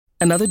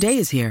Another day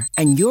is here,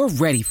 and you're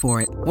ready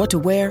for it. What to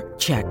wear?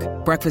 Check.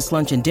 Breakfast,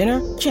 lunch, and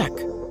dinner? Check.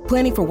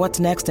 Planning for what's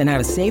next and how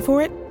to save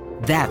for it?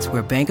 That's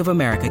where Bank of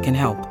America can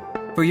help.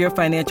 For your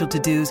financial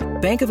to-dos,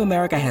 Bank of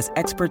America has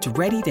experts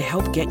ready to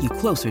help get you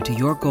closer to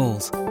your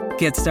goals.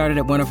 Get started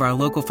at one of our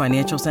local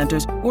financial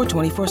centers or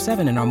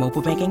 24/7 in our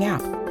mobile banking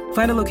app.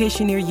 Find a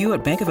location near you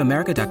at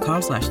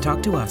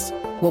bankofamerica.com/talktous.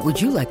 What would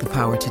you like the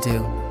power to do?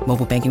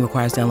 Mobile banking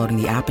requires downloading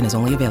the app and is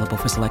only available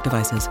for select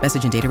devices.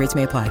 Message and data rates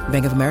may apply.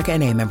 Bank of America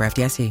N.A., member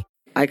FDIC.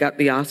 I got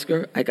the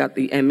Oscar, I got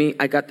the Emmy,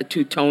 I got the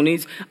 2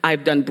 Tonys.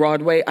 I've done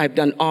Broadway, I've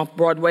done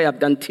off-Broadway, I've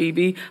done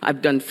TV,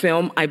 I've done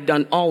film, I've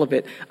done all of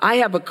it. I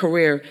have a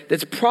career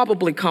that's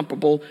probably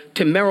comparable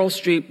to Meryl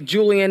Streep,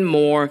 Julianne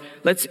Moore,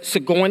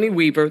 Sigourney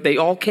Weaver. They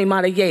all came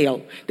out of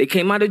Yale. They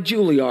came out of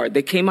Juilliard.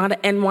 They came out of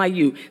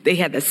NYU. They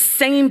had the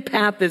same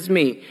path as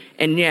me.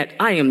 And yet,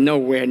 I am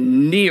nowhere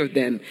near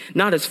them.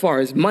 Not as far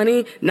as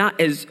money,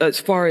 not as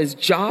far as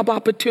job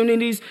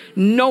opportunities,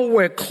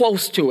 nowhere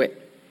close to it.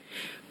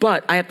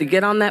 But I have to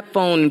get on that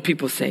phone and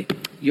people say,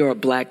 you're a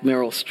black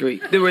Meryl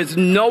Streep. There is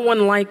no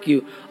one like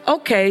you.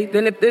 Okay,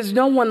 then if there's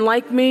no one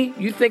like me,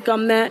 you think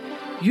I'm that?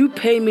 You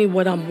pay me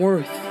what I'm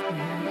worth.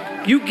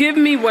 You give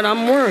me what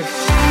I'm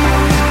worth.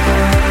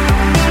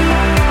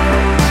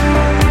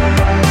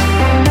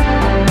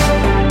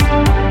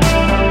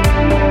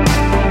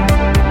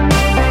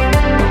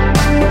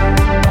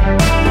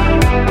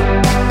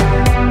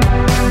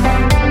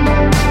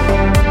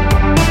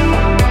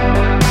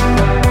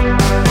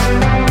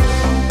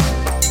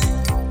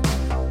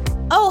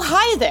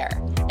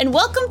 And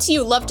welcome to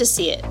You Love to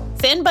See It,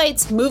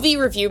 FanBite's movie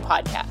review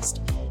podcast.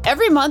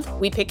 Every month,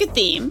 we pick a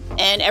theme,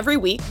 and every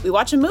week, we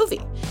watch a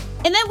movie.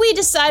 And then we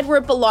decide where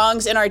it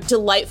belongs in our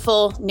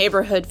delightful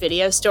neighborhood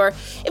video store.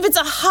 If it's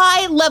a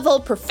high-level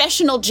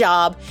professional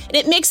job, and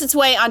it makes its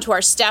way onto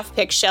our staff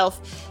pick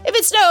shelf. If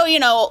it's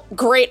no,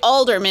 great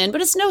alderman,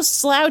 but it's no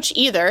slouch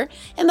either,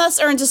 and thus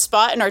earns a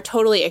spot in our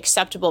totally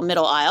acceptable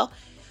middle aisle.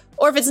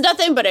 Or if it's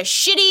nothing but a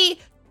shitty,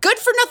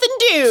 good-for-nothing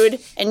dude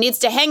and needs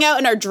to hang out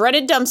in our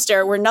dreaded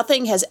dumpster where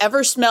nothing has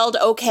ever smelled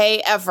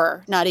okay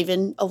ever, not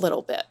even a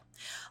little bit.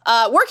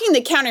 Working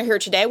the counter here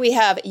today, we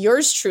have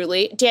yours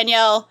truly,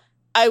 Danielle,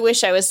 I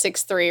wish I was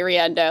 6'3",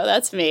 Riendo,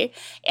 that's me.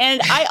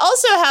 And I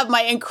also have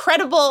my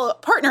incredible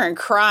partner in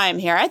crime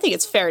here, I think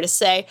it's fair to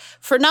say,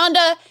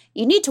 Fernanda,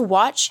 you need to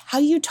watch how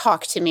you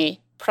talk to me,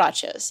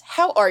 Prachas.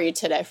 How are you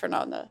today,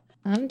 Fernanda?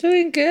 I'm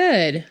doing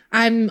good.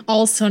 I'm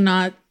also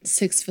not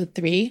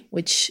 6'3",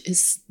 which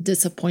is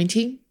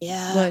disappointing.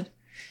 Yeah. But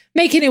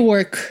making it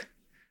work.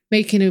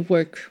 Making it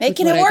work.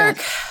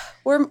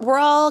 We're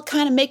all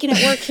kind of making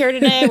it work here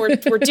today.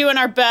 We're doing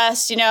our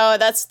best.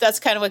 That's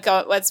kind of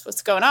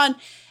what's going on.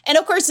 And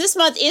of course, this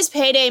month is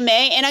Payday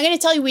May, and I'm going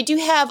to tell you we do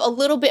have a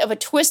little bit of a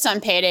twist on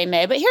Payday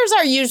May. But here's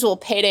our usual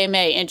Payday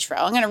May intro.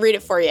 I'm going to read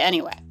it for you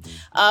anyway.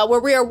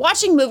 Where we are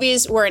watching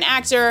movies where an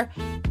actor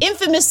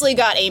infamously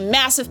got a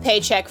massive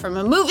paycheck from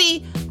a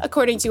movie,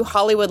 according to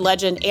Hollywood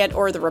legend and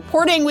or the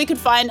reporting we could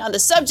find on the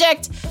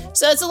subject.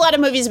 So it's a lot of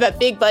movies about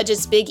big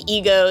budgets, big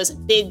egos,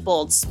 big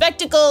bold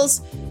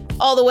spectacles,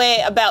 all the way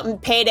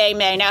about Payday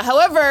May. Now,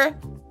 however,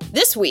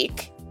 this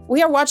week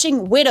we are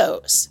watching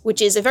Widows,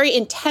 which is a very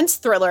intense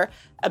thriller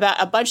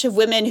about a bunch of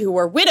women who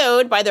were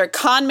widowed by their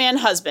con man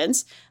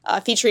husbands,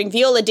 featuring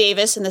Viola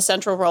Davis in the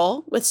central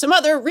role, with some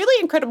other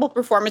really incredible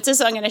performances.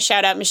 So I'm going to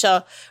shout out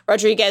Michelle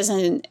Rodriguez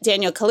and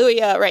Daniel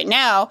Kaluuya right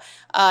now,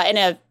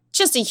 and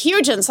just a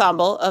huge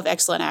ensemble of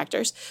excellent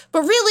actors.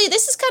 But really,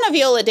 this is kind of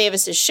Viola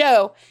Davis's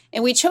show,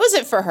 and we chose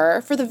it for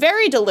her for the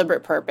very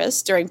deliberate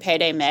purpose during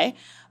Payday May,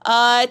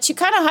 to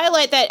kind of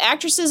highlight that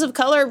actresses of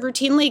color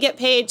routinely get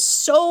paid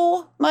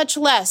so much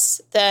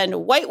less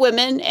than white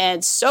women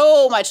and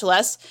so much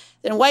less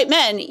than white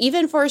men,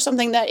 even for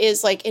something that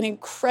is like an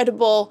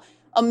incredible,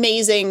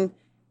 amazing,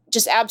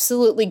 just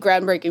absolutely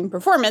groundbreaking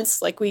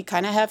performance like we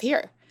kind of have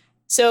here.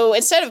 So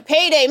instead of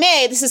Payday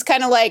May, this is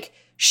kind of like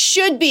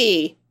should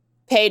be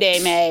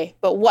Payday May,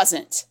 but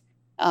wasn't.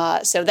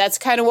 So that's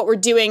kind of what we're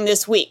doing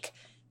this week.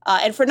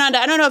 And Fernanda,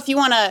 I don't know if you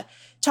want to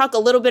talk a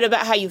little bit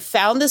about how you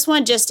found this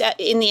one just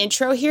in the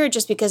intro here,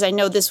 just because I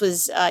know this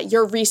was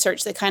your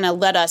research that kind of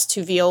led us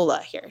to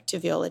Viola here, to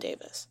Viola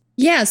Davis.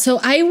 Yeah, so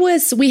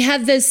we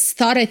had this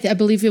thought, I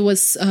believe it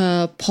was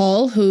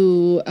Paul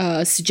who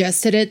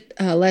suggested it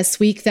last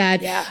week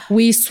that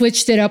we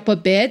switched it up a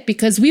bit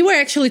because we were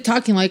actually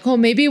talking like, oh,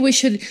 maybe we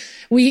should,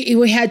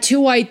 we had 2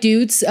 white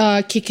dudes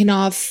kicking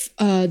off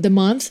the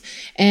month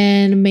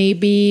and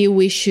maybe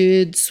we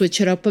should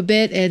switch it up a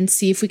bit and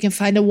see if we can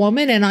find a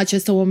woman and not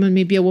just a woman,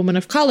 maybe a woman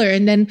of color.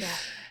 And then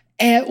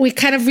we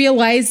kind of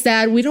realized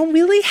that we don't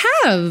really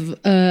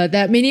have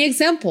that many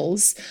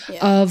examples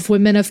of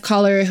women of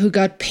color who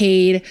got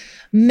paid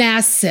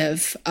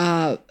massive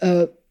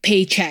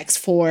paychecks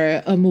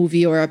for a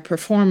movie or a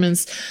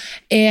performance.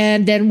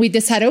 And then we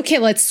decided, okay,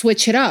 let's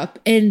switch it up.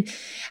 And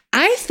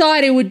I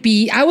thought it would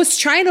be, I was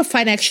trying to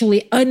find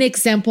actually an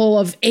example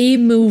of a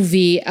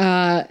movie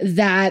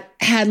that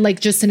had like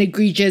just an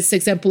egregious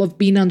example of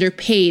being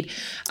underpaid,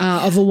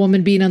 of a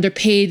woman being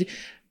underpaid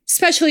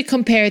especially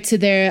compared to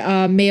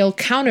their male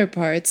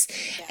counterparts.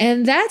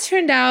 And that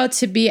turned out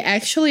to be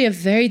actually a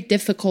very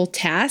difficult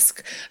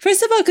task.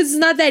 First of all, because it's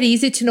not that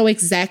easy to know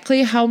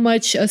exactly how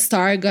much a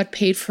star got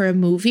paid for a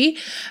movie.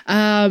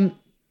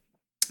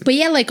 But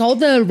yeah, like all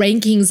the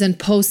rankings and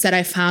posts that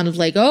I found of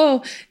like,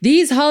 oh,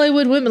 these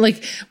Hollywood women,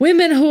 like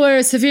women who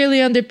are severely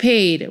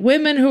underpaid,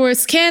 women who are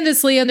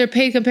scandalously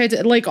underpaid compared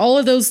to like all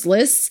of those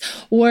lists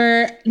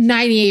were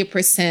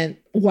 98%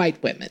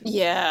 white women.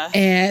 Yeah.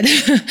 And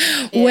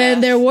when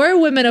there were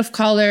women of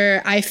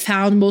color, I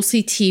found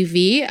mostly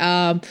TV.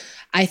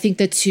 I think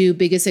the two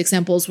biggest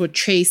examples were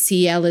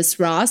Tracy Ellis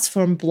Ross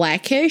from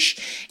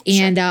Blackish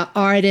and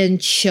Arden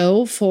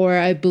Cho for,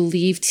 I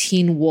believe,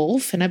 Teen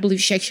Wolf. And I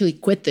believe she actually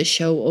quit the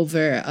show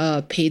over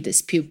a pay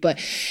dispute. But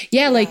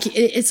yeah, like,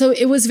 so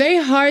it was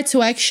very hard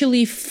to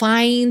actually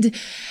find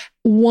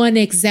one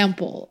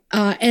example.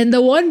 And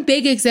the one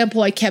big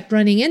example I kept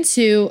running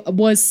into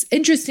was,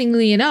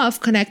 interestingly enough,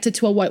 connected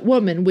to a white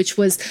woman, which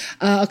was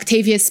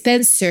Octavia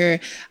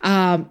Spencer,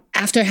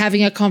 after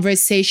having a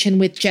conversation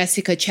with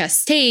Jessica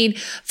Chastain,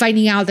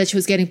 finding out that she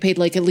was getting paid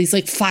like at least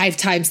like 5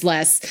 times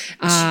less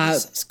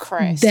Jesus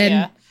Christ,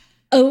 than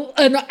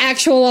an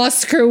actual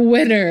Oscar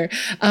winner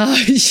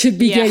should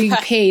be getting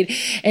paid.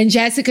 And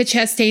Jessica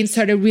Chastain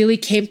started really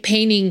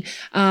campaigning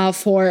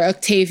for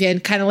Octavia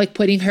and kind of like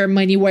putting her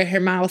money where her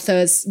mouth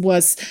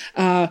was.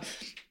 And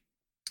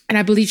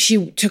I believe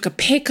she took a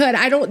pay cut.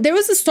 There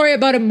was a story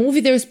about a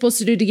movie they were supposed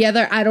to do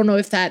together. I don't know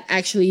if that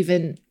actually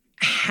even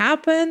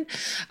happened.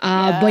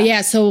 But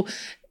yeah, so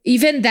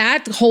even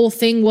that whole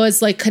thing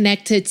was like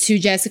connected to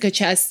Jessica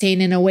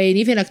Chastain in a way. And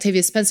even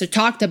Octavia Spencer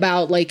talked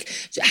about like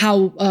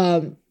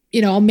how,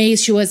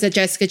 amazed she was that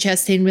Jessica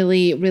Chastain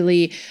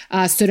really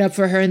stood up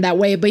for her in that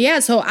way. But yeah,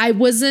 so I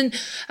wasn't,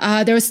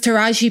 there was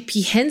Taraji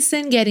P.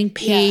 Henson getting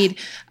paid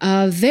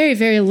very,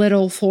 very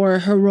little for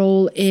her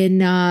role in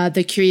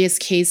The Curious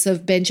Case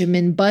of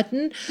Benjamin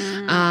Button.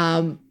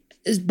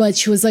 But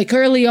she was like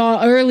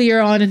earlier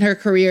on in her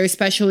career,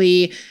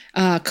 especially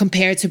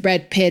compared to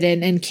Brad Pitt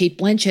and Cate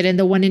Blanchett. And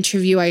the one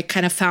interview I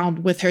kind of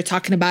found with her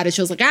talking about it,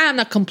 she was like, I'm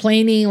not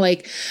complaining.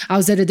 Like I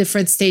was at a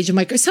different stage. I'm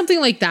like, or something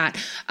like that.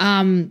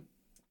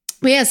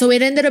 But yeah, so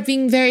it ended up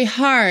being very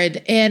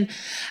hard. And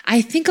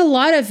I think a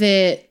lot of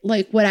it,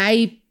 like what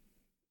I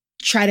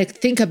try to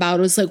think about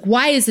was like,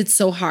 why is it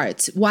so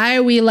hard? Why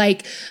are we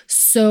like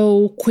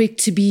so quick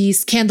to be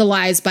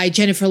scandalized by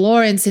Jennifer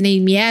Lawrence and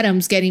Amy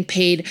Adams getting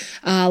paid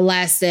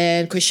less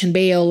than Christian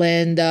Bale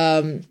and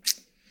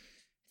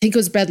I think it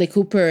was Bradley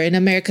Cooper in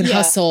American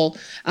Hustle.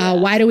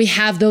 Why do we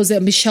have those?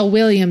 Michelle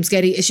Williams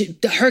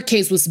her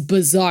case was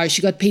bizarre.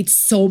 She got paid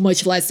so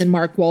much less than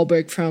Mark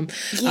Wahlberg for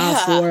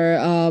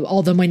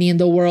All the Money in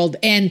the World,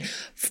 and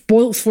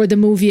both for the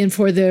movie and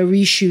for the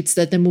reshoots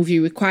that the movie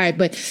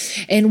required.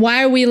 And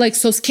why are we like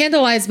so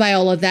scandalized by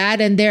all of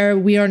that?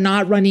 And we are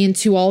not running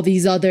into all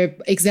these other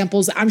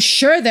examples. I'm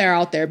sure they're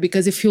out there,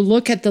 because if you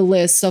look at the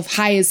list of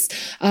highest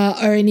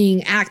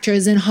earning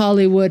actors in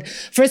Hollywood,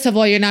 first of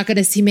all, you're not going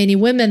to see many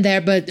women there,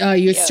 but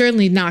you're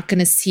certainly not going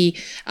to see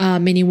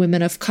many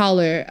women of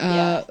color.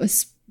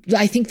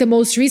 I think the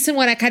most recent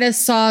one, I kind of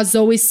saw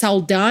Zoe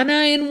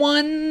Saldana in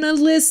one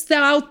list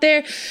out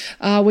there,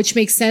 which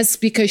makes sense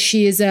because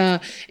she is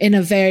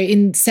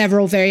in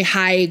several very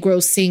high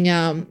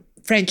grossing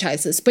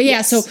franchises.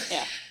 But so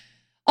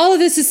all of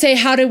this to say,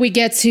 how did we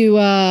get to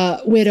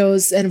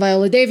Widows and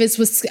Viola Davis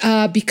was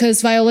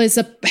because Viola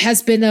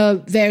has been a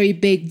very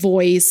big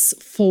voice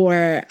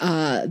for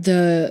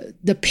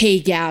the pay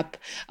gap,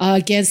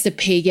 against the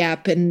pay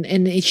gap.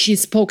 And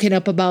she's spoken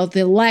up about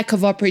the lack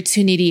of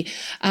opportunity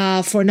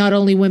for not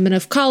only women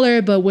of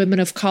color, but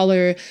women of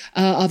color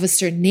of a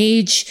certain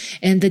age,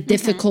 and the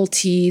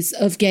difficulties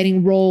of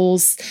getting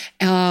roles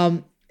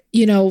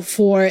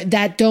for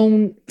that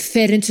don't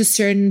fit into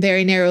certain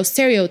very narrow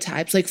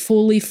stereotypes, like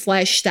fully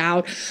fleshed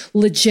out,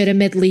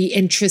 legitimately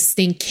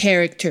interesting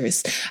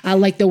characters,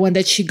 like the one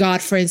that she got,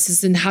 for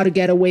instance, in How to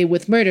Get Away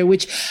with Murder,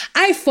 which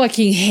I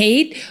fucking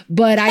hate,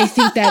 but I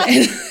think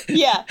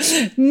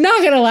that,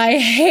 not gonna lie, I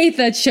hate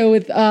that show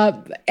with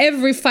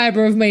every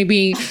fiber of my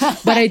being,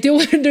 but I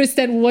do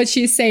understand what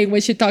she's saying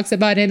when she talks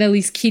about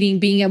Annalise Keating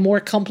being a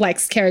more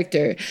complex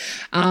character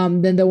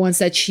than the ones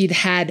that she'd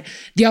had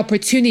the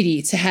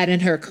opportunity to have in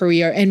her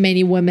career, and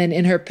many women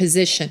in her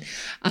position.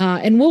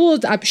 And we will,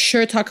 I'm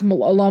sure, talk a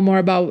lot more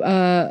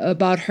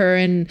about her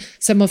and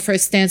some of her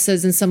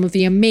stances and some of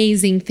the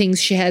amazing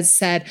things she has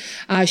said.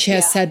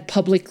 Said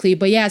publicly.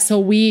 But so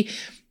we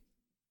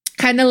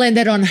kind of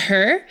landed on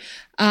her.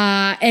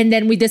 And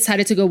then we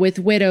decided to go with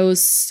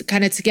Widows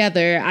kind of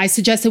together. I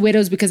suggested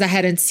Widows because I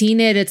hadn't seen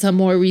it. It's a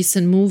more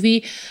recent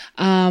movie.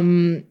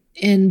 And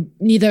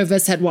neither of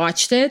us had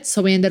watched it.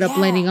 So we ended up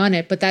landing on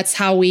it. But that's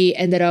how we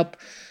ended up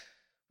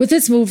with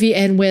this movie,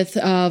 and with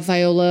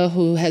Viola,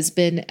 who has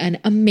been an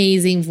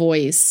amazing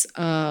voice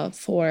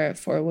for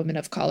women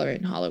of color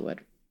in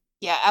Hollywood.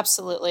 Yeah,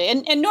 absolutely.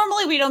 And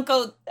normally we don't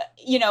go,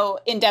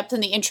 in depth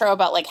in the intro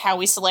about like how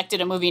we selected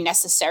a movie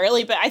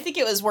necessarily, but I think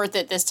it was worth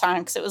it this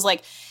time because it was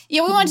like, we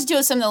wanted to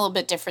do something a little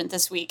bit different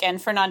this week.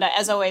 And Fernanda,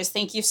 as always,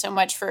 thank you so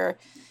much for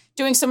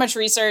doing so much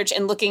research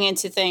and looking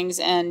into things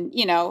and,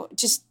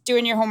 just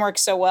doing your homework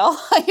so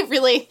well. I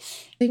really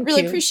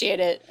appreciate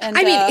it. And,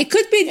 I mean, it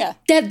could be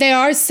that there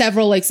are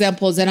several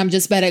examples and I'm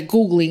just bad at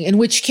Googling, in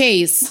which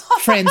case,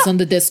 friends on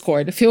the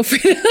Discord, feel free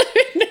to let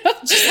me know.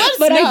 Just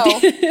let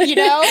us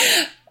know,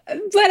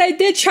 But I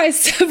did try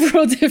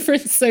several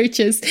different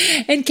searches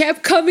and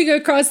kept coming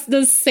across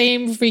the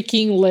same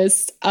freaking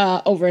list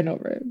over and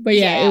over. But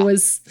it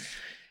was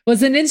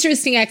an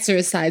interesting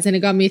exercise and it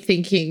got me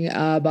thinking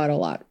about a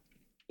lot.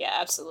 Yeah,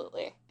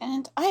 absolutely.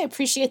 And I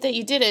appreciate that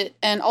you did it.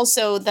 And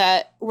also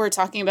that we're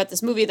talking about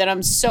this movie that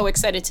I'm so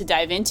excited to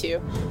dive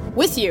into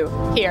with you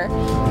here.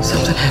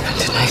 Something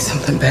happened tonight,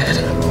 something bad.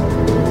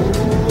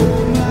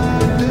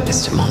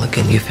 Mr.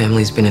 Mulligan, your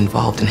family's been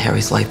involved in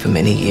Harry's life for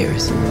many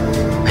years.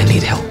 I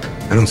need help.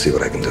 I don't see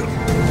what I can do.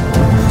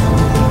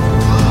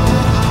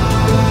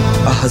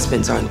 Our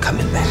husbands aren't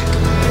coming back.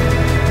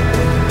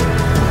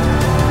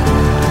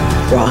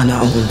 We're on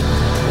our own.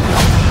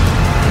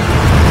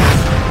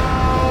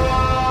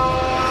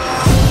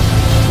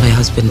 My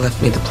husband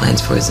left me the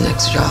plans for his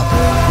next job.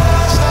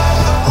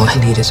 All I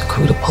need is a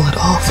crew to pull it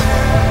off.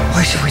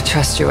 Why should we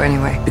trust you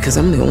anyway? Because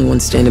I'm the only one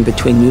standing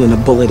between you and a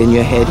bullet in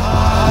your head.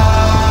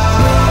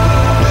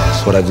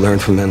 It's what I've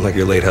learned from men like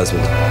your late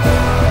husband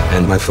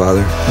and my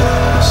father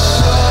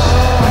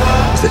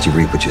is that you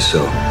reap what you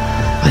sow.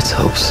 Let's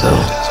hope so.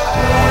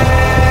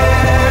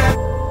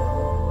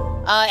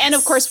 And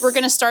of course, we're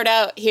going to start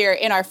out here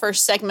in our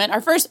first segment,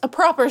 a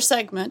proper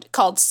segment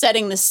called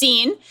Setting the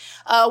Scene,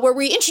 where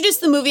we introduce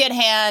the movie at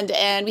hand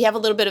and we have a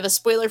little bit of a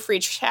spoiler-free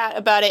chat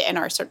about it and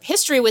our sort of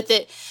history with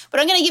it. But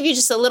I'm going to give you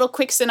just a little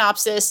quick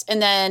synopsis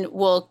and then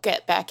we'll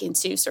get back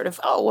into sort of,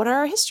 what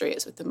our history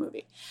is with the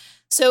movie.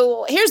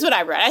 So here's what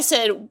I read. I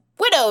said,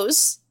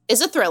 Widows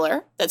is a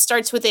thriller that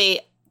starts with a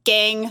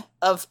gang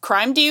of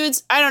crime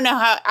dudes. I don't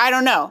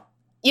know.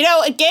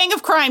 A gang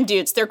of crime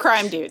dudes. They're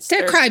crime dudes.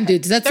 They're crime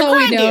dudes. That's all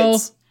we know.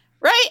 Dudes,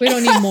 right? We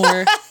don't need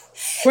more.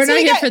 We're not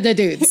here for the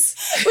dudes.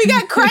 We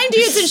got crime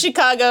dudes in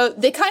Chicago.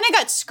 They kind of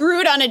got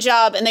screwed on a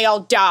job and they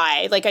all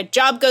die. Like a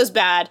job goes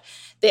bad.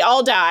 They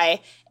all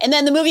die. And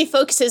then the movie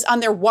focuses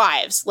on their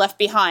wives left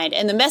behind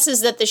and the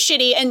messes that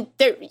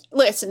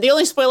the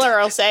only spoiler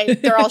I'll say,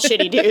 they're all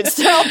shitty dudes.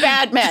 They're all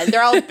bad men.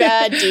 They're all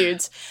bad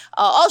dudes.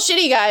 All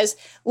shitty guys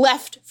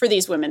left for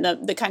these women,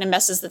 the kind of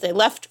messes that they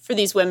left for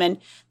these women,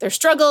 their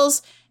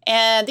struggles.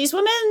 And these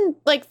women,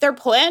 their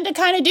plan to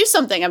kind of do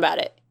something about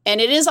it.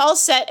 And it is all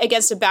set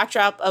against a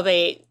backdrop of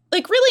a,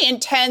 really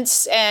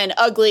intense and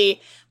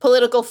ugly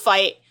political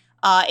fight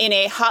in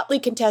a hotly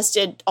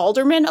contested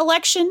alderman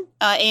election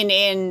in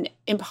an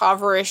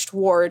impoverished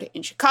ward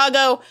in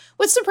Chicago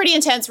with some pretty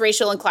intense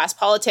racial and class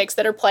politics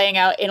that are playing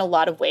out in a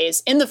lot of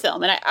ways in the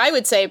film. And I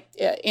would say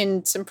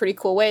in some pretty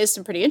cool ways,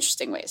 some pretty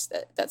interesting ways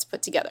that's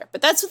put together.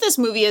 But that's what this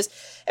movie is.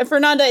 And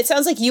Fernanda, it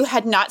sounds like you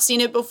had not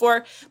seen it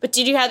before, but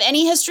did you have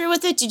any history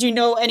with it? Did you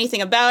know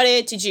anything about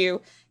it? Did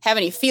you have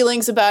any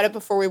feelings about it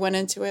before we went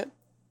into it?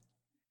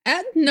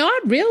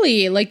 Not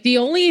really. The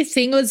only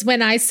thing was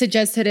when I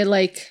suggested it,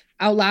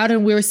 out loud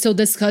and we were still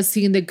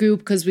discussing in the group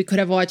because we could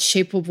have watched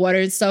Shape of Water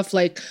and stuff.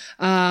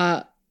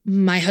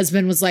 My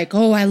husband was like,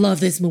 "Oh, I love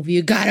this movie.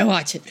 You gotta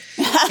watch it.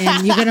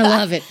 And you're gonna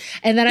love it."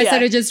 And then I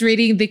started just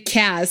reading the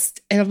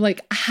cast and I'm like,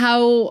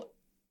 how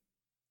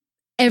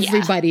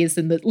everybody is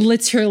in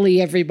literally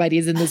everybody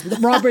is in this.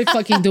 Robert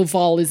fucking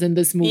Duvall is in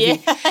this movie.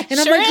 And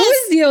I'm like, who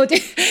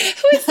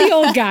is the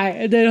old guy?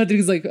 And then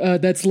Rodrigo's like,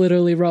 that's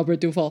literally Robert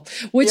Duvall.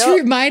 Which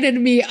reminded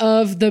me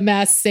of The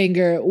Masked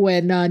Singer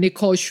when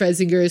Nicole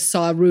Scherzinger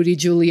saw Rudy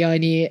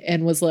Giuliani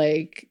and was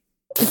like,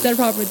 is that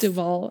Robert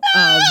Duvall?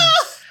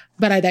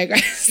 But I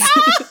digress.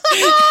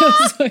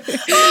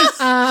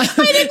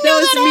 That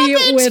was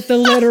me with the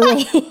literal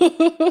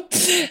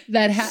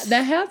that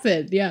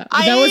happened. Yeah,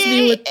 that was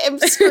me with. I'm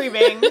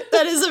screaming.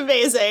 That is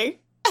amazing.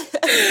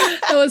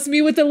 That was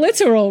me with the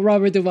literal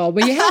Robert Duvall.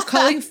 But yeah,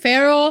 Colin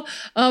Farrell,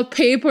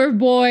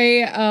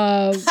 Paperboy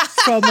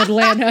from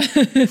Atlanta,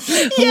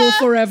 who will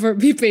forever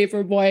be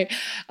Paperboy.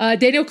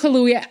 Daniel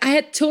Kaluuya. I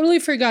had totally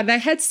forgotten. I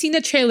had seen the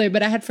trailer,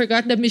 but I had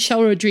forgotten that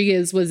Michelle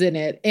Rodriguez was in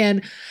it.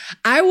 And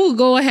I will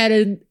go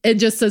ahead and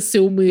just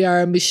assume we are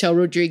a Michelle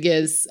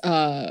Rodriguez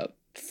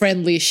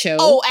friendly show.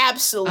 Oh,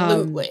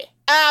 absolutely.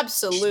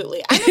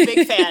 Absolutely. I'm a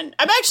big fan.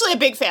 I'm actually a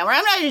big fan. Where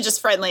I'm not even just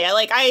friendly.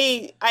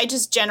 I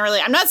just generally,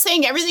 I'm not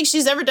saying everything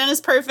she's ever done is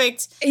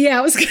perfect. Yeah,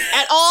 I was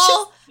at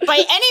all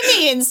by any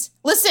means.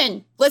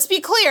 Listen, let's be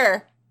clear.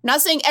 I'm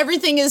not saying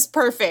everything is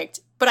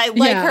perfect, but I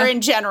like her in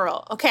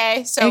general.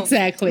 Okay. So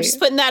exactly. I'm just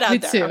putting that out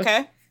there. Too.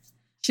 Okay.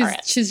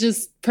 She's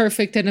just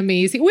perfect and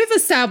amazing. We've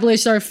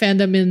established our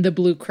fandom in the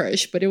Blue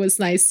Crush, but it was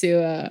nice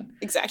to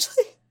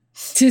exactly.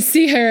 To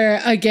see her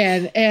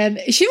again. And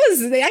she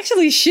was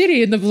actually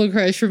shitty in the Blue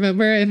Crush,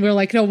 remember? And we're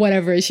like, no,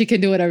 whatever. She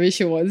can do whatever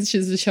she wants.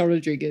 She's Michelle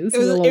Rodriguez.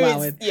 We'll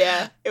allow it.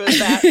 Yeah, it was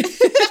that.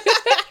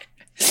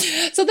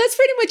 So that's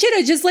pretty much it.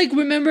 I just like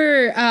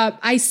remember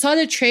I saw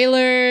the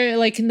trailer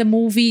like in the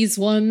movies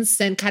once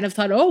and kind of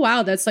thought, oh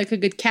wow, that's like a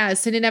good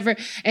cast. And Liam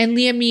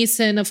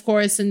Neeson, of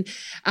course, and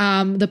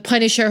the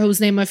Punisher, whose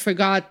name I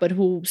forgot, but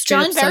who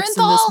straight up sucks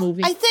in this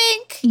movie. I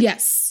think.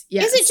 Yes.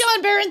 Is it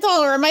John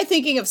Barenthal, or am I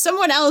thinking of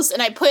someone else and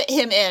I put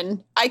him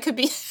in? I could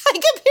be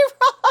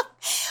wrong.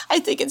 I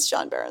think it's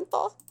John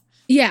Barenthal.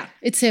 Yeah,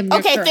 it's him.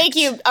 Okay, thank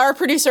you. Our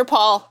producer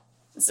Paul.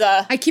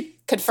 I keep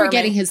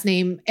forgetting his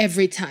name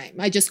every time.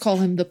 I just call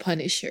him the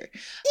Punisher.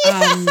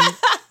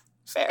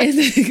 Fair.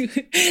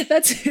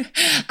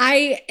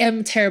 I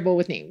am terrible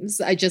with names.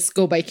 I just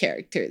go by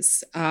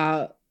characters.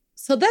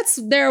 So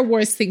there are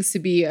worse things to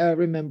be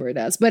remembered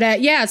as. But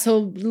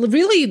so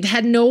really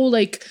had no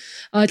like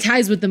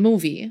ties with the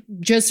movie.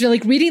 Just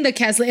like reading the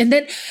cast list and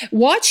then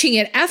watching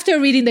it. After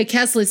reading the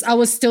cast list, I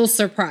was still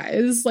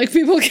surprised. Like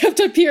people kept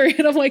appearing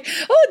and I'm like,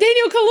 oh,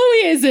 Daniel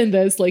Kaluuya is in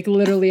this. Like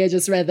literally I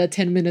just read that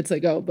 10 minutes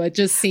ago, but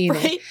just seeing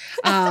it.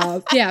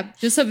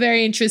 Just a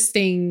very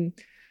interesting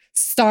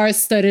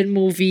star-studded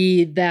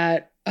movie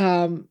that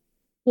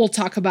we'll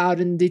talk about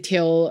in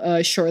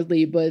detail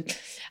shortly, but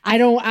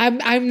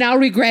I'm now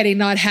regretting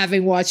not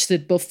having watched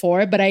it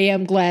before, but I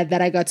am glad that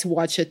I got to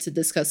watch it to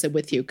discuss it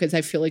with you because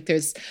I feel like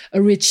there's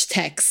a rich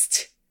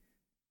text.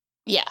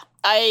 Yeah,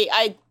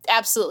 I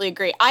absolutely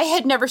agree. I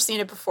had never seen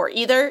it before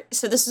either,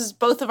 so this is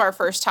both of our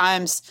first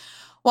times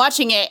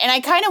watching it, and I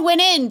kind of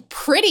went in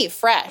pretty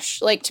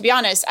fresh. Like, to be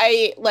honest,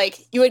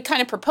 you had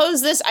kind of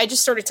proposed this. I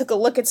just sort of took a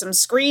look at some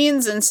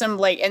screens and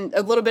and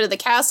a little bit of the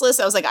cast list.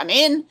 I was like, I'm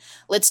in,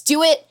 let's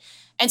do it.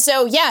 And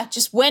so,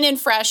 just went in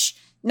fresh,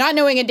 not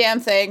knowing a damn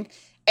thing.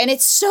 And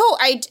it's so,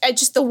 I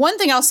just, the one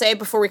thing I'll say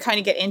before we kind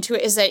of get into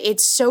it is that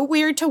it's so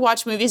weird to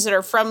watch movies that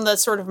are from the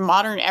sort of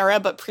modern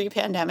era, but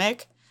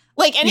pre-pandemic.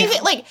 Like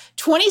anything, like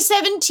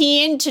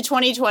 2017 to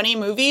 2020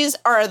 movies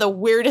are the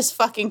weirdest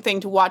fucking thing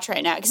to watch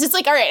right now. Because it's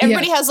like, all right,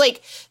 everybody has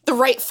like the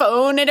right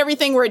phone and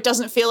everything where it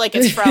doesn't feel like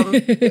it's from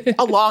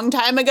a long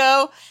time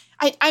ago.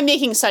 I'm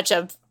making such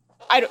a,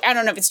 I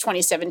don't know if it's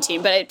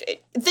 2017, but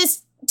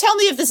tell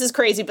me if this is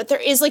crazy, but there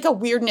is like a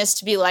weirdness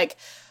to be like,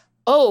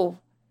 oh,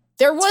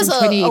 there was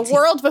a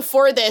world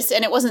before this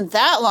and it wasn't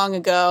that long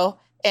ago.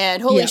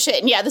 And holy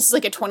shit. And this is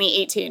like a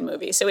 2018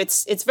 movie. So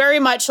it's very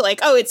much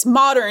like, oh, it's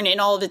modern in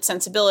all of its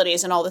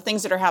sensibilities and all the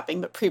things that are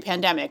happening, but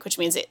pre-pandemic, which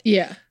means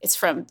it's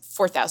from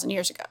 4,000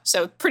 years ago.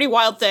 So pretty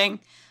wild thing.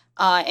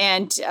 I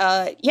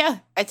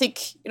think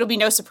it'll be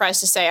no surprise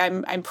to say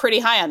I'm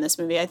pretty high on this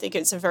movie. I think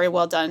it's a very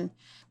well done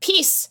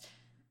piece.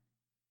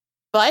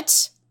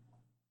 But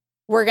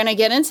we're going to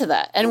get into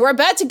that. And we're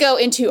about to go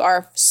into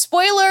our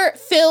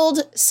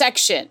spoiler-filled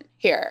section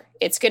here.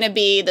 It's going to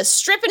be the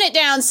stripping it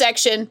down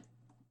section.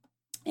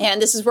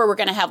 And this is where we're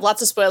going to have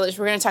lots of spoilers.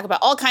 We're going to talk about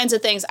all kinds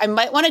of things. I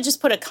might want to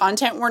just put a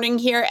content warning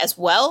here as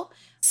well.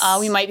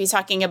 We might be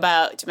talking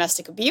about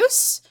domestic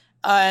abuse,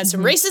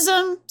 some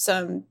racism,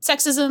 some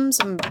sexism,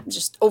 some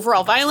just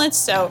overall violence.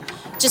 So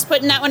just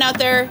putting that one out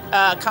there.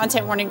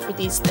 Content warning for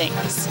these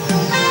things.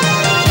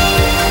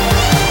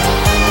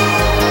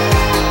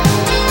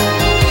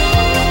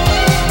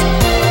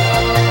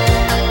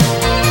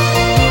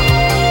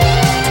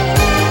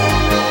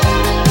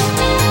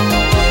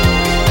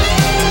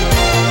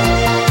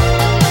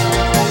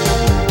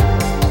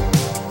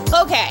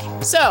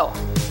 So,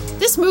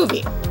 this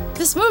movie,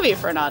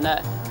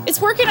 Fernanda, it's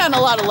working on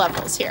a lot of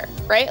levels here,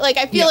 right? Like,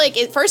 I feel like,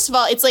 first of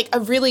all, it's like a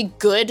really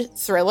good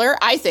thriller,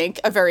 I think,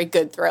 a very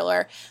good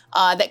thriller,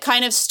 that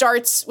kind of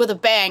starts with a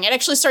bang. It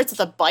actually starts with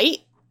a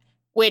bite,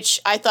 which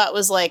I thought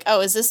was like,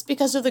 oh, is this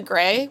because of The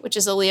Grey, which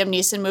is a Liam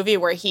Neeson movie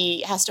where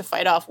he has to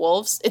fight off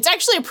wolves? It's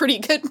actually a pretty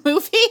good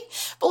movie,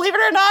 believe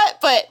it or not,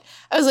 but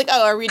I was like,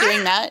 oh, are we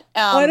doing that?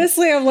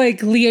 Honestly, I'm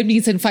like, Liam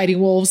Neeson fighting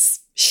wolves.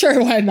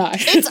 Sure, why not?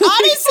 It's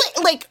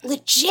honestly, like,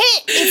 legit.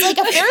 It's like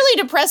a fairly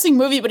depressing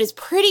movie, but it's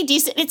pretty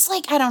decent. It's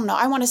like, I don't know.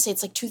 I want to say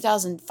it's like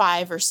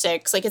 2005 or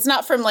 6. Like, it's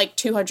not from like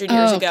 200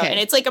 years ago. And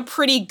it's like a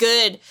pretty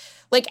good,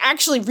 like,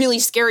 actually really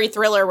scary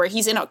thriller where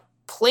he's in a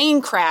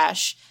plane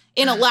crash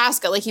in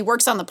Alaska. Like, he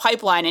works on the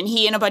pipeline and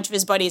he and a bunch of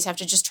his buddies have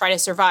to just try to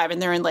survive.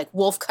 And they're in like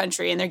wolf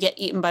country and they get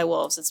eaten by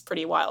wolves. It's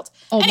pretty wild.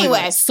 Oh, anyway,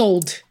 my God.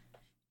 Sold.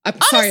 I'm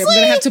sorry, I'm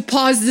going to have to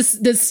pause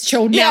this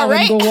show now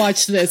and go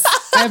watch this.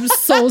 I'm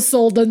so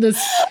sold on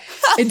this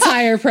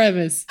entire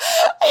premise.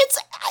 It's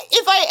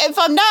if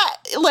I'm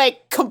not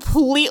like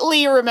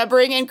completely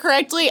remembering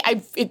incorrectly,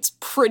 it's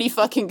pretty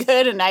fucking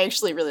good and I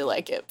actually really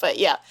like it. But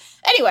yeah.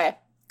 Anyway,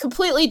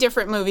 completely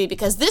different movie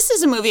because this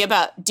is a movie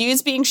about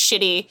dudes being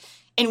shitty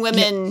and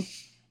women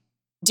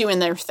doing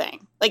their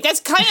thing. Like, that's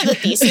kind of the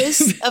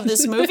thesis of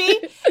this movie.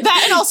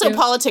 That and also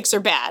politics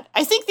are bad.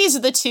 I think these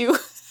are the two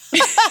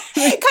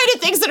kind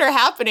of things that are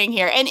happening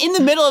here. And in the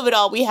middle of it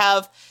all, we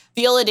have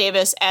Viola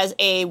Davis as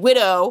a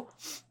widow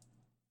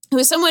who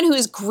is someone who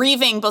is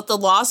grieving both the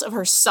loss of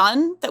her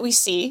son that we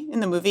see in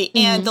the movie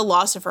and the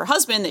loss of her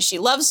husband that she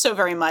loves so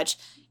very much.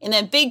 And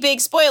then big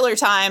spoiler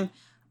time,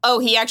 oh,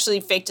 he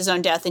actually faked his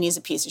own death and he's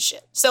a piece of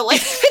shit. So,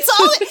 like, it's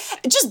all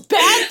just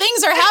bad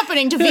things are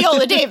happening to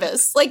Viola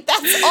Davis. Like,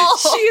 that's all.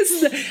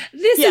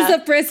 This is a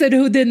person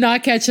who did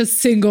not catch a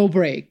single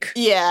break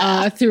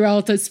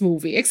throughout this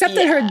movie, except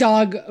that her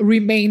dog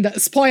remained,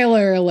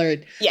 spoiler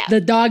alert,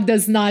 the dog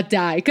does not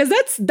die. Because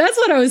that's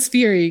what I was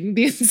fearing.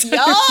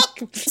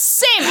 Yup.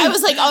 Same. I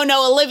was like, oh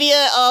no,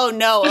 Olivia. Oh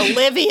no,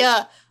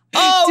 Olivia.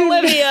 Oh,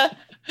 Olivia.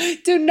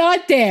 Do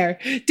not dare.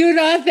 Do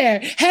not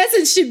dare.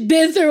 Hasn't she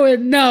been through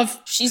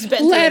enough? She's been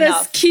through enough. Let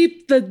us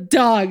keep the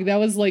dog. That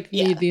was like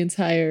me the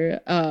entire...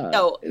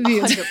 no,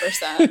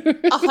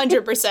 100%.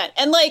 100%.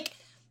 And like,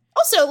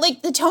 also,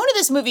 like, the tone of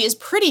this movie is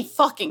pretty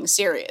fucking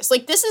serious.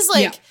 Like, this is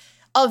like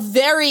a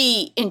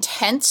very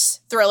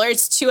intense thriller.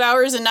 It's 2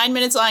 hours and 9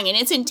 minutes long, and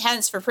it's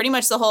intense for pretty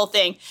much the whole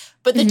thing.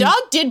 But the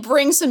dog did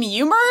bring some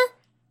humor.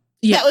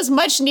 That was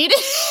much needed.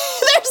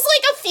 There's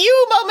like a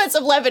few moments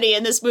of levity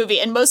in this movie,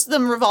 and most of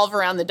them revolve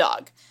around the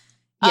dog.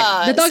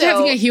 The dog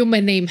having a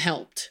human name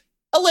helped.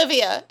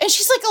 Olivia. And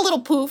she's like a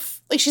little poof.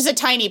 Like, she's a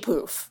tiny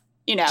poof.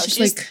 You know, she's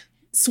like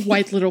this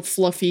white little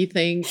fluffy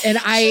thing. And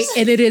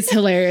it is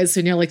hilarious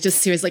when you're like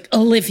just serious, like,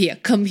 Olivia,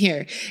 come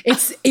here.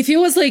 If it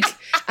was like,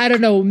 I don't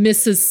know,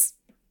 Mrs.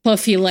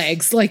 Puffy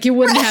Legs, like, it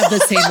wouldn't have the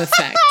same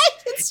effect.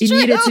 It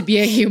needed to be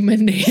a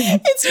human name.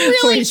 It's really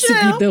for it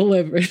to be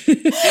delivered.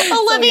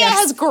 Olivia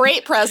has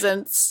great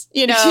presence.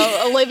 You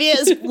know, Olivia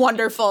is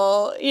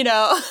wonderful, you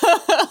know.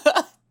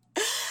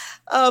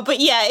 But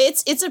yeah,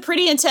 it's a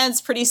pretty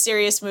intense, pretty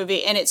serious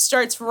movie. And it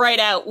starts right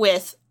out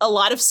with a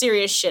lot of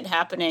serious shit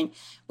happening.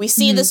 We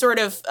see the sort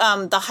of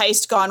the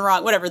heist gone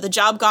wrong, whatever, the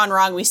job gone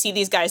wrong. We see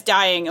these guys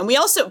dying. And we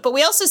also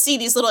see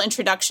these little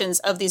introductions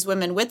of these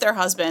women with their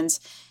husbands.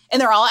 And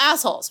they're all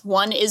assholes.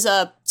 One is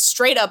a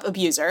straight up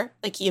abuser.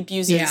 Like, he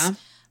abuses.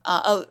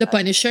 The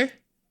Punisher.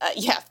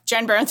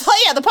 Jon Bernthal.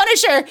 Yeah, the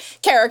Punisher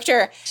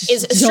character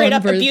is a straight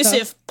up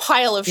abusive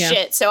pile of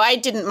shit. So I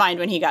didn't mind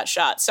when he got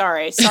shot.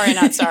 Sorry,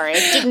 not sorry.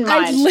 Didn't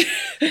mind.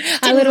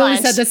 I literally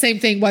said the same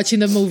thing watching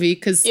the movie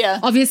because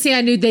obviously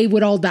I knew they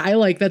would all die.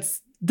 Like,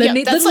 that's the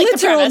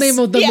literal name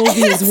of the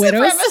movie is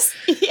Widows.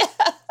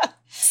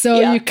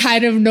 So you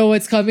kind of know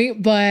what's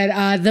coming.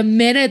 But the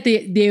minute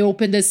they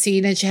opened the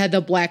scene and she had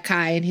the black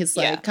eye and he's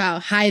like, oh,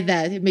 hide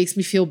that. It makes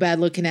me feel bad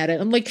looking at it.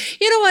 I'm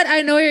like, you know what?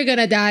 I know you're going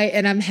to die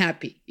and I'm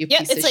happy, you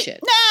piece of shit.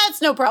 Nah, it's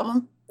no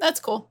problem. That's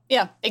cool.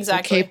 Yeah,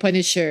 exactly. Okay,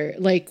 Punisher.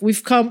 Like,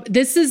 we've come,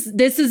 this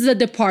is a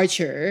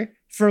departure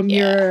from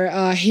your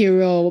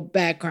hero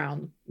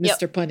background,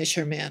 Mr.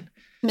 Punisher, man.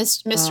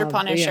 Mr.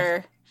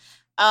 Punisher.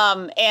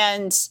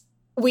 And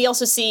we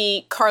also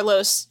see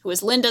Carlos, who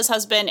is Linda's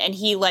husband, and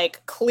he,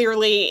 like,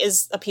 clearly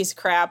is a piece of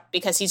crap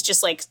because he's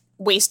just, like,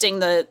 wasting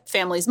the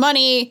family's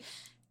money.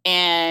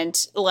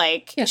 And,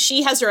 like,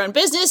 she has her own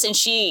business and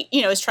she,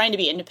 you know, is trying to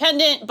be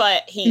independent,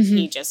 but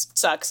he just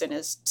sucks and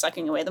is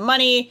sucking away the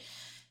money.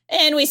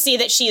 And we see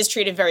that she is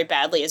treated very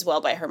badly as well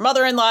by her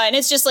mother-in-law. And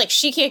it's just, like,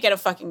 she can't get a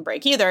fucking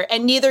break either.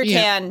 And neither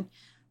can,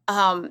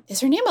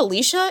 is her name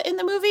Alicia in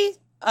the movie?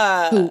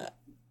 Who?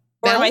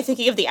 Or am I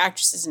thinking of the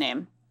actress's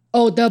name?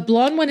 Oh, the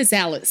blonde one is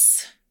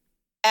Alice.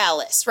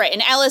 Alice, right.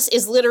 And Alice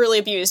is literally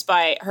abused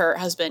by her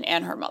husband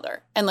and her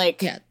mother. And, like,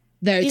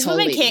 these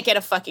women can't get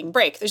a fucking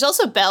break. There's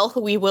also Belle,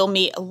 who we will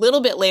meet a little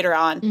bit later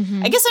on.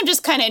 I guess I'm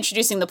just kind of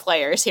introducing the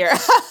players here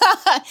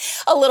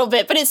a little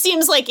bit. But it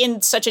seems like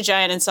in such a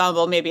giant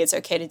ensemble, maybe it's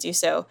okay to do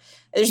so.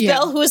 There's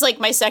Belle, who is, like,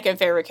 my second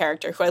favorite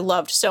character, who I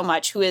loved so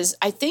much, who is,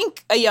 I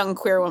think, a young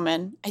queer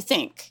woman. I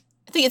think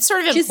it's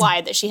sort of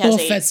implied that she has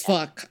buff as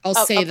fuck. I'll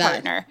say that.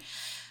 Partner.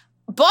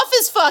 Buff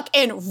as fuck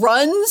and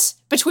runs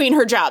between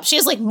her jobs. She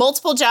has, like,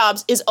 multiple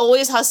jobs, is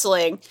always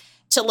hustling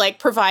to, like,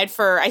 provide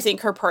for, I think,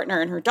 her partner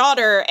and her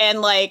daughter,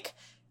 and, like,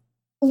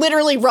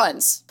 literally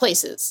runs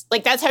places.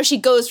 Like, that's how she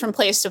goes from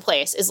place to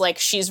place, is, like,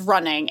 she's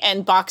running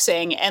and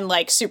boxing and,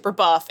 like, super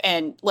buff,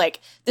 and, like,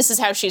 this is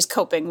how she's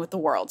coping with the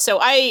world. So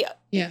I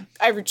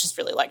just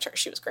really liked her.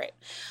 She was great.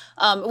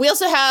 We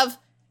also have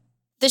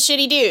the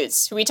shitty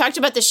dudes. We talked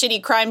about the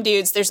shitty crime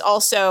dudes. There's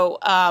also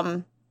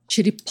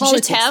shitty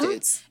politics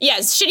dudes.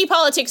 Yes, shitty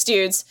politics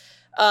dudes.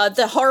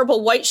 The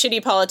horrible white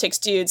shitty politics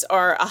dudes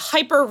are a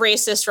hyper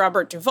racist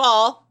Robert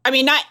Duvall. I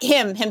mean, not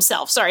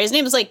himself. Sorry, his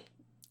name is like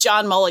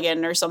John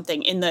Mulligan or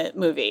something in the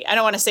movie. I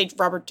don't want to say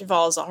Robert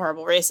Duvall is a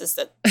horrible racist.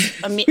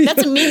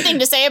 That's a mean thing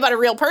to say about a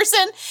real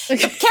person. The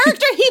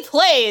character he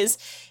plays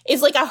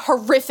is like a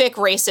horrific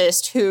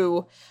racist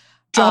who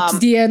drops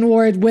the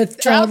N-word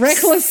with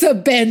reckless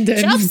abandon.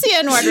 Drops the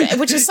N-word,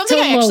 which is something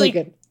I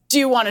actually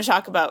do want to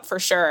talk about for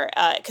sure,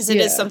 because it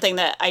is something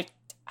that I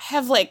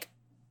have, like,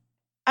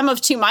 I'm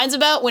of two minds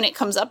about when it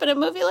comes up in a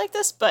movie like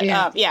this. But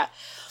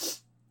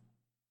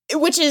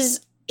which is,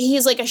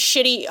 he's like a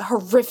shitty,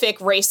 horrific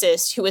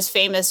racist who is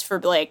famous for,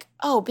 like,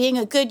 being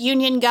a good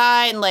union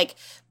guy and, like,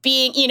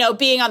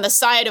 being on the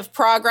side of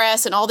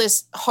progress and all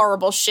this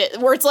horrible shit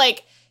where it's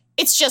like,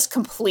 it's just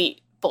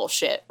complete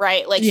bullshit,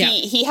 right? Like,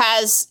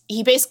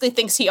 he basically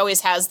thinks he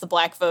always has the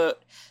black vote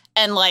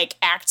and, like,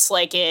 acts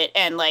like it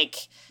and,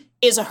 like,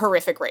 is a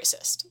horrific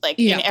racist, like,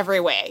 in every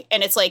way.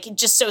 And it's, like,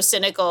 just so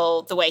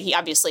cynical the way he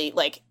obviously,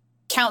 like,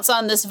 counts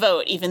on this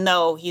vote, even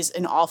though he's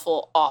an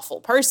awful, awful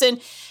person.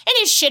 And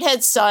his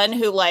shithead son,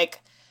 who,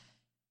 like,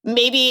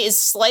 maybe is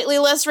slightly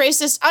less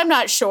racist. I'm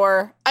not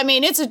sure. I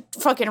mean, it's a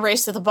fucking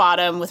race to the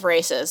bottom with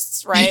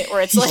racists, right?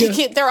 Where it's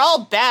like, they're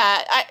all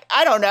bad.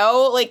 I don't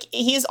know. Like,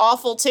 he's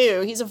awful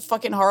too. He's a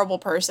fucking horrible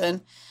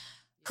person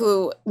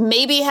who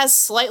maybe has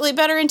slightly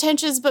better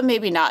intentions, but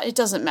maybe not. It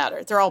doesn't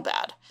matter. They're all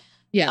bad.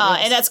 Yeah.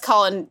 And that's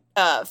Colin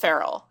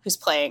Farrell, who's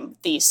playing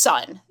the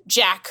son,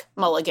 Jack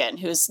Mulligan,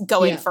 who's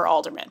going for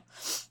alderman.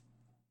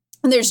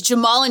 And there's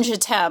Jamal and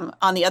Jatem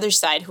on the other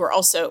side, who are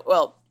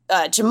also,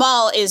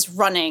 Jamal is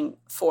running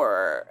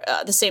for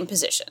the same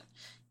position.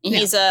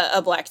 He's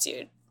a black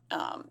dude.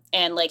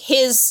 And like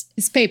his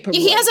Paperboy.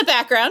 He has a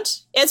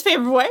background. It's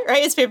Paperboy,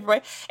 right? It's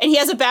Paperboy. And he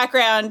has a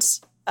background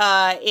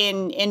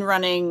in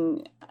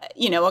running,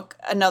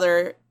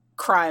 another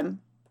crime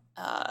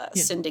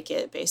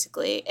syndicate,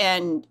 basically.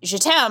 And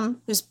Jatem,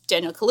 who's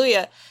Daniel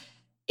Kaluuya,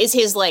 is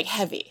his like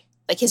heavy,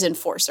 like his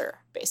enforcer,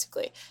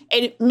 basically.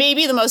 And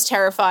maybe the most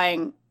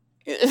terrifying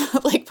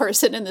like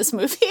person in this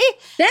movie.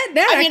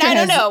 I mean, I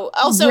don't know.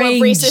 Also,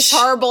 range. A racist,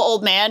 horrible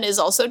old man is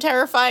also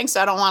terrifying.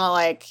 So I don't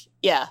want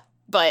to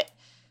but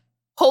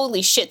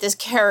holy shit, this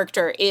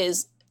character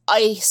is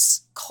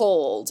ice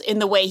cold in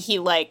the way he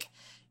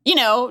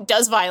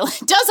does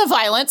a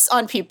violence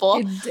on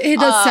people. It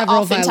does several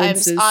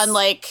oftentimes violences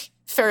on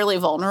fairly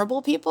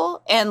vulnerable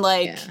people, and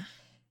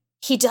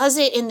he does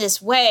it in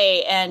this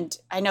way. And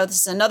I know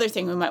this is another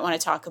thing we might want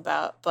to talk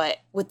about, but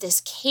with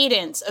this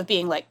cadence of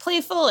being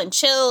playful and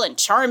chill and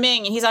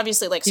charming, and he's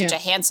obviously such a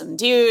handsome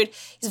dude.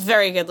 He's a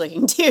very good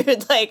looking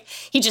dude.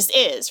 He just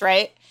is,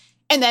 right?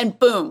 And then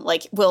boom,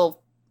 will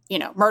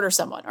murder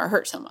someone or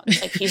hurt someone.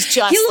 He's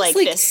just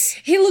this.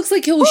 He looks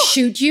like he'll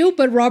shoot you,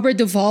 but Robert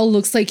Duvall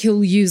looks like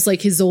he'll use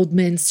his old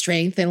man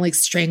strength and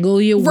strangle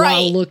you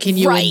while looking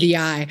you in the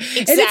eye.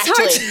 Exactly. And it's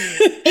hard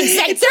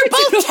exactly.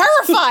 They're both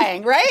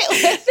terrifying, right?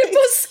 They're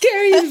both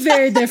scary in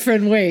very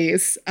different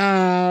ways.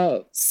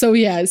 So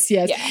yes.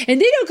 Yeah.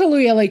 And Daniel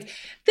Kaluuya,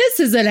 this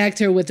is an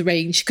actor with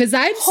range, because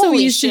I'm so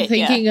used to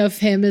thinking of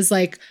him as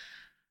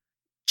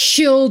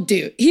chill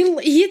dude.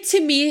 He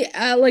to me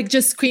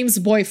just screams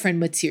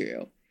boyfriend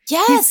material.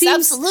 Yes,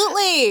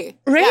 absolutely.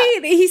 Right?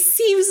 Yeah. He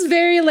seems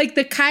very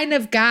the kind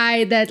of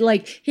guy that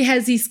he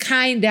has these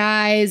kind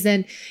eyes,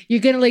 and you're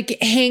going to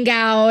hang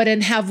out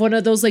and have one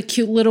of those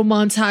cute little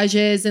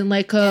montages in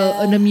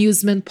an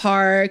amusement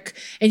park,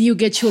 and he'll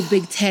get you a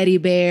big teddy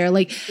bear.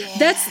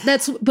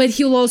 That's but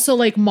he'll also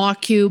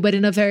mock you, but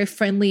in a very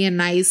friendly and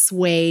nice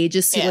way,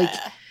 just to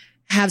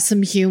have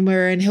some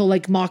humor, and he'll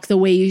mock the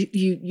way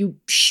you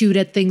shoot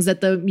at things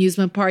at the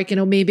amusement park.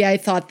 Maybe I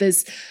thought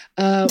this,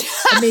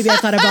 maybe I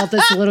thought about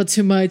this a little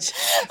too much.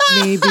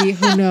 Maybe,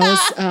 who knows?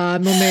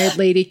 I'm a married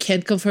lady,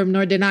 can't confirm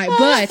nor deny,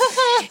 but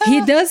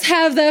he does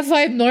have that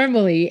vibe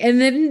normally.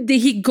 And then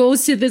he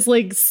goes to this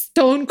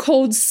stone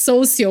cold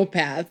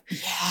sociopath,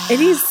 and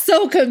he's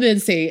so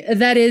convincing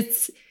that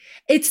it's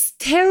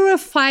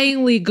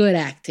terrifyingly good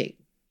acting.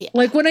 Yeah.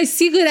 When I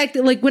see good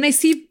acting, when I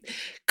see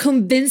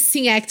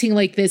convincing acting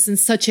like this in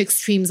such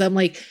extremes, I'm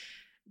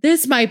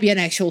this might be an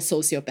actual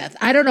sociopath.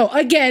 I don't know.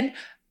 Again,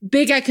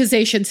 big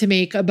accusation to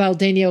make about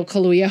Daniel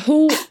Kaluuya,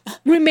 who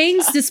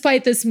remains,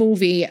 despite this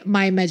movie,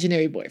 my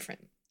imaginary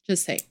boyfriend.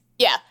 Just saying.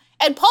 Yeah.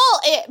 And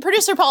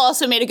producer Paul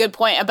also made a good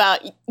point about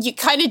you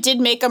kind of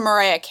did make a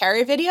Mariah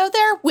Carey video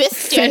there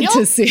with Daniel,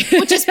 Fantasy.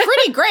 Which is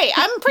pretty great.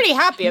 I'm pretty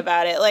happy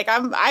about it.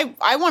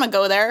 I want to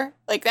go there.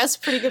 That's a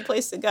pretty good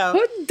place to go.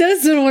 Who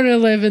doesn't want to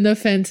live in a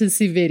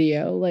fantasy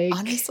video?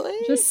 Honestly,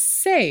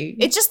 just say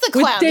it's just the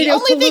clown. The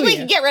only thing we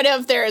can get rid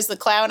of there is the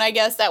clown. I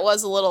guess that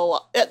was a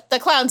little. The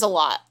clown's a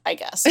lot, I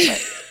guess, but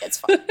it's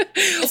fine.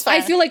 It's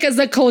fine. I feel as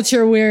a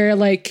culture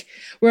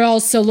we're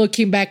also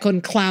looking back on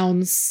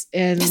clowns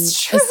and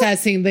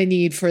assessing the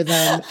need for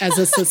them as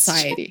a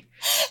society.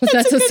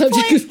 That's a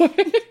subject for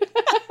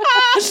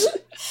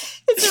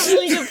It's a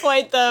really good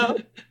point, though.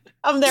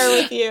 I'm there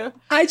with you.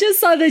 I just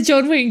saw the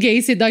John Wayne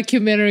Gacy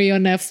documentary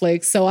on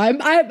Netflix, so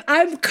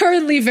I'm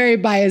currently very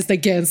biased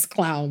against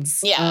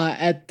clowns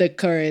at the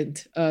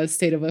current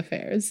state of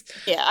affairs.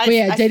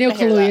 Yeah, Daniel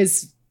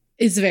Kaluuya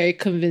is very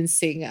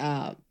convincing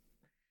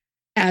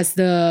as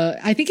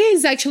I think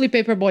he's actually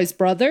Paperboy's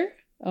brother.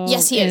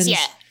 Yes, he is.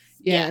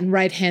 Yeah, and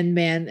right hand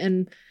man.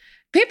 And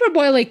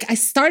Paperboy, I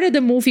started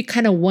the movie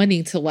kind of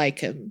wanting to like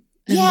him,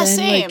 and then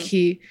same.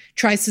 He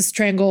tries to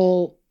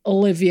strangle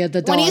Olivia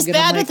the dog. When he's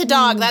bad with the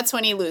dog, that's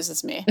when he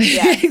loses me.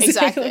 Yeah,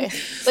 exactly.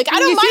 I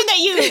don't mind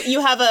that you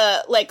have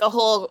a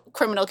whole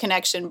criminal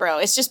connection, bro.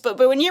 It's just, but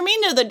when you're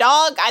mean to the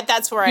dog,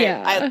 that's where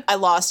I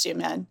lost you,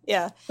 man.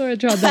 Yeah. So I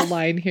draw that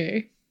line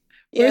here.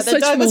 Yeah, the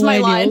dog was my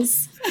line.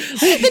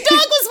 The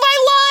dog was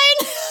my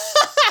line.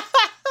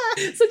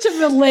 Such a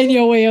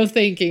millennial way of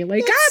thinking.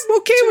 I'm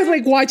okay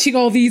with watching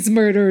all these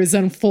murders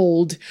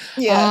unfold.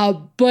 Yeah.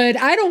 But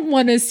I don't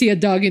want to see a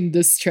dog in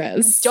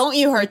distress. Don't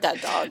you hurt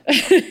that dog.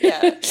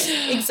 Yeah.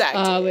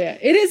 Exactly.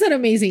 It is an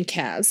amazing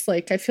cast.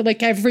 I feel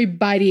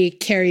everybody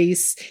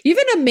carries,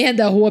 even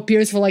Amanda, who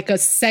appears for a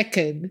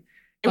second,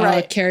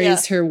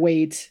 carries her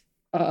weight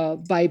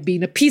by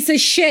being a piece of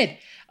shit,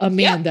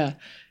 Amanda,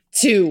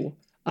 too,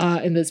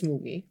 in this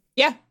movie.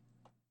 Yeah.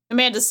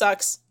 Amanda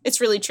sucks.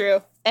 It's really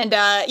true. And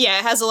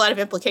it has a lot of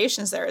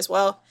implications there as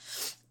well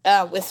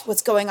with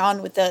what's going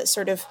on with the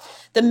sort of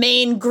the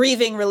main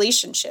grieving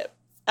relationship.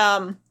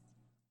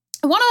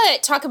 I want to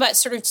talk about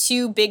sort of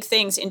two big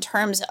things in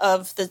terms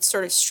of the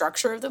sort of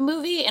structure of the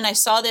movie. And I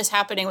saw this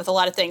happening with a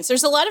lot of things.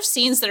 There's a lot of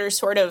scenes that are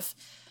sort of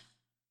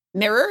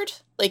mirrored,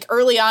 like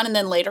early on and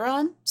then later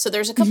on. So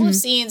there's a couple of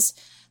scenes.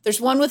 There's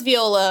one with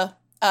Viola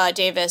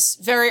Davis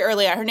very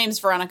early on. Her name's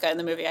Veronica in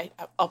the movie.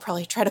 I'll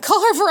probably try to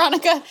call her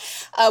Veronica,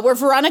 where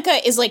Veronica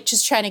is like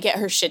just trying to get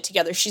her shit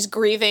together. She's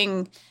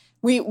grieving.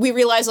 We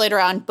realize later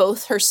on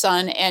both her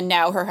son and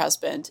now her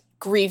husband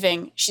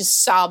grieving. She's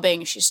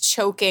sobbing. She's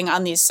choking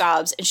on these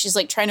sobs, and she's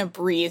like trying to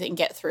breathe and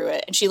get through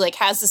it. And she like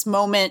has this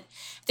moment.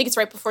 I think it's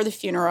right before the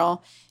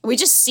funeral, and we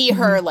just see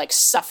her like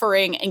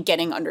suffering and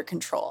getting under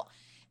control.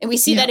 And we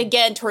see that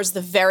again towards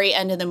the very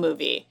end of the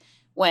movie,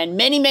 when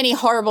many, many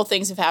horrible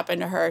things have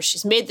happened to her.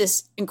 She's made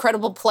this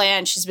incredible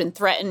plan. She's been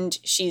threatened.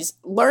 She's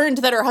learned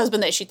that her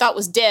husband that she thought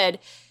was dead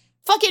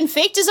fucking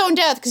faked his own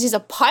death because he's a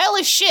pile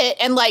of shit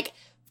and like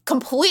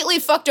completely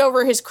fucked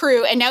over his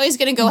crew. And now he's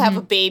going to go have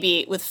a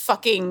baby with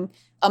fucking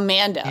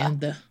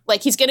Amanda.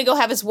 Like he's going to go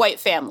have his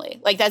white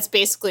family. Like that's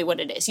basically what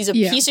it is. He's a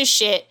piece of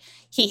shit.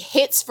 He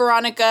hits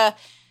Veronica.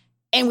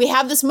 And we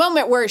have this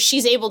moment where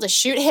she's able to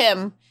shoot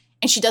him.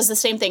 And she does the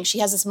same thing. She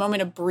has this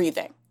moment of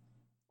breathing.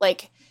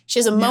 Like, she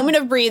has a moment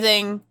of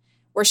breathing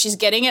where she's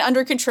getting it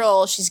under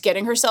control. She's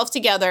getting herself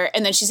together.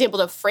 And then she's able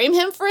to frame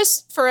him for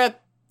a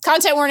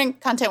content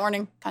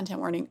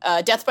warning,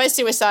 death by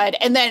suicide.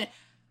 And then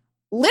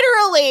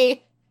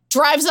literally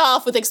drives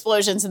off with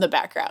explosions in the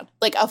background.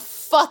 Like, a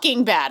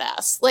fucking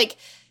badass. Like,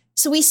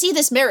 so we see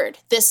this mirrored.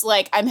 This,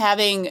 like, I'm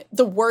having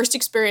the worst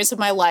experience of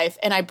my life.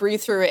 And I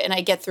breathe through it. And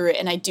I get through it.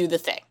 And I do the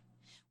thing.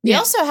 We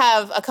also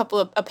have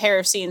a pair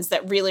of scenes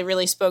that really,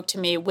 really spoke to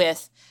me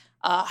with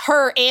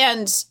her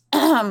and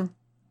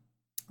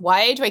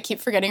why do I keep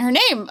forgetting her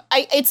name?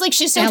 It's like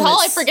she's so tall,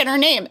 I forget her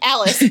name.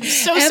 Alice.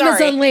 So Amazon sorry.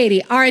 Amazon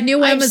lady, our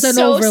new Amazon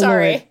overlord.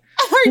 Sorry.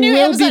 Our new who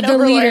will Amazon be the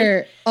overlord.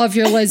 leader of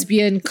your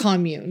lesbian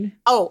commune.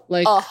 Oh,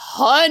 like a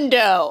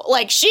hundo.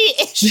 Like she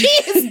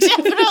is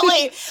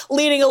definitely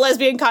leading a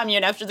lesbian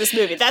commune after this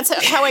movie. That's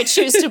how I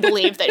choose to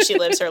believe that she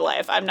lives her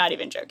life. I'm not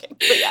even joking.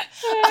 But yeah,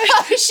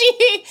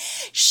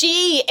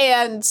 she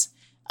and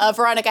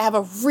Veronica have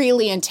a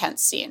really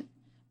intense scene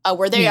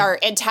where they are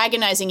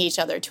antagonizing each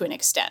other to an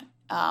extent.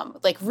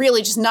 Like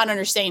really just not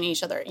understanding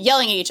each other,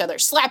 yelling at each other,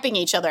 slapping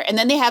each other. And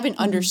then they have an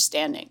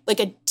understanding,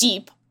 like a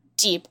deep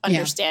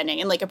understanding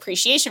and like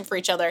appreciation for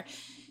each other.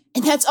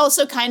 And that's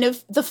also kind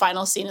of the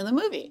final scene of the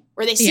movie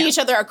where they see each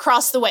other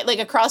across the way, like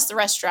across the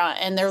restaurant,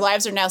 and their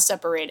lives are now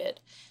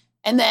separated.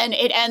 And then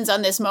it ends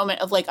on this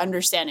moment of like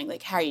understanding,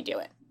 like, how are you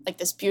doing? Like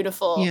this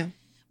beautiful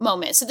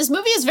moment. So this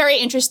movie is very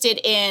interested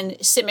in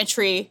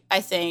symmetry,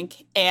 I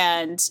think,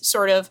 and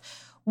sort of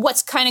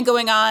what's kind of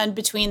going on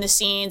between the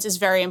scenes is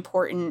very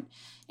important.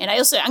 And I'm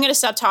going to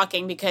stop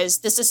talking because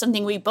this is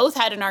something we both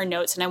had in our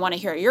notes and I want to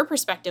hear your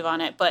perspective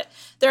on it. But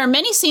there are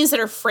many scenes that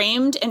are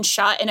framed and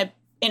shot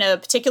in a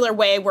particular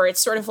way where it's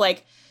sort of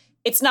like,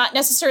 it's not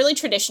necessarily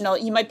traditional.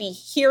 You might be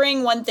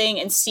hearing one thing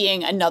and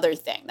seeing another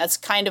thing. That's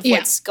kind of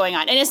what's going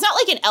on. And it's not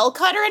like an L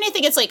cut or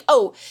anything. It's like,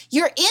 oh,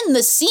 you're in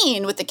the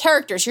scene with the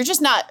characters. You're just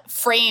not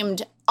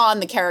framed on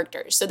the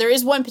characters. So there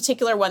is one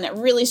particular one that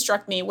really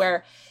struck me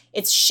where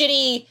it's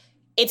shitty.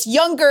 It's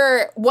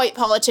younger white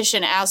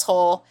politician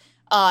asshole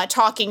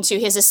talking to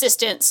his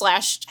assistant /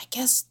 I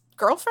guess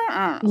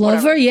girlfriend,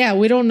 lover. Yeah,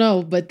 we don't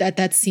know, but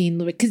that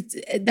scene, because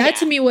that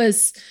to me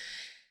was.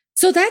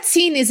 So that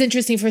scene is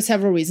interesting for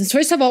several reasons.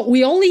 First of all,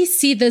 we only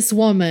see this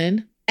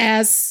woman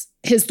as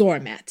his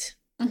doormat.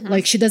 Mm-hmm.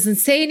 Like she doesn't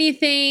say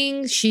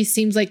anything. She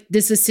seems like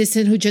this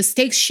assistant who just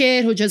takes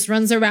shit, who just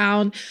runs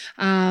around,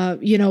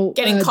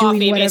 getting coffee,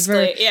 doing whatever.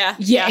 Basically.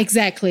 Yeah,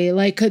 exactly.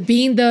 Like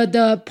being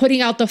the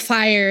putting out the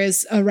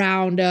fires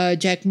around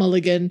Jack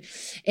Mulligan.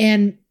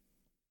 And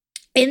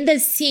in the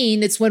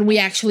scene, it's when we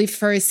actually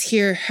first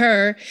hear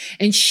her,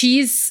 and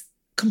she's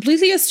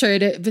completely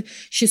assertive.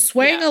 She's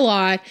swearing a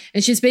lot,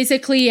 and she's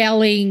basically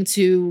yelling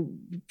to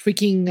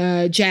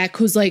freaking Jack,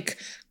 who's like,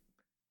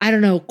 I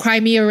don't know, cry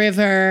me a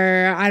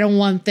river. I don't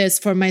want this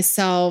for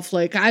myself.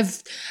 Like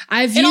I've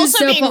and used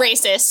also being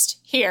racist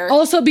here.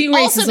 Also being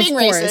racist, of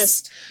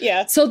course.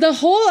 Yeah. So the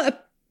whole.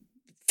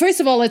 First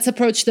of all, let's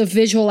approach the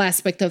visual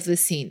aspect of the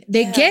scene.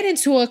 They get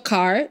into a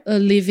car,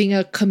 leaving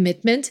a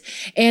commitment,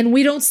 and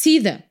we don't see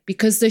them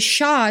because the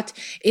shot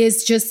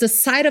is just the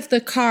side of the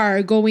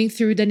car going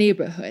through the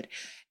neighborhood.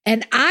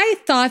 And I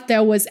thought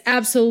that was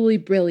absolutely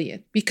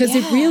brilliant because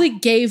it really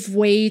gave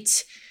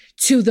weight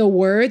to the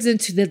words and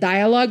to the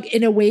dialogue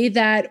in a way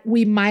that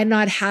we might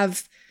not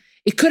have.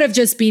 It could have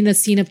just been a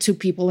scene of two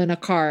people in a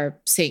car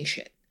saying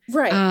shit.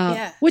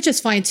 Right. Which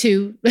is fine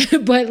too.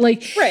 But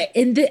like, right.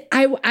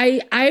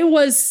 I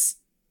was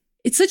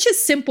it's such a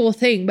simple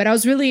thing, but I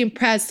was really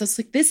impressed. I was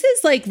like, this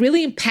is like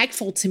really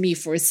impactful to me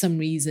for some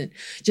reason,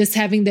 just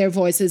having their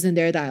voices and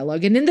their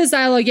dialogue. And in this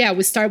dialogue,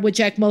 we start with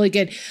Jack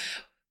Mulligan.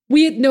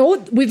 We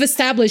know we've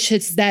established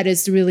his dad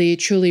is really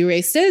truly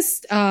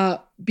racist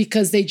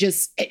because he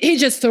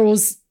just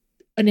throws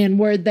an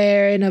N-word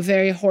there in a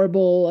very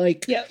horrible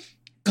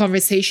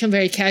conversation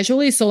very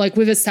casually. So like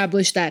we've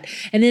established that.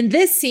 And in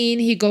this scene,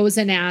 he goes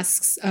and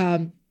asks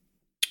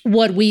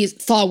what we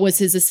thought was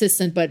his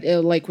assistant, but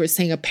like we're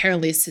saying,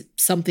 apparently it's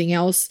something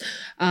else.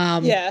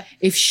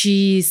 If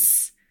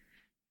she's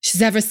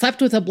ever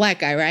slept with a black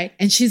guy, right?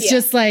 And she's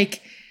just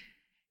like,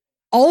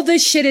 all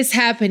this shit is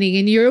happening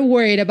and you're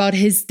worried about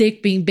his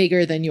dick being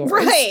bigger than yours.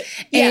 Right.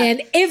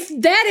 And if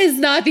that is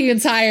not the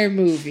entire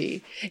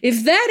movie,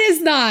 if that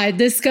is not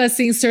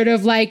discussing sort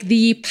of like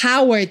the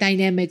power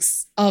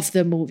dynamics of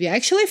the movie, I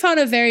actually found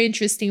a very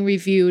interesting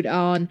review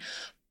on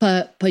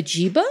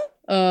Pajiba,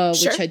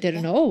 which I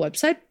didn't know, a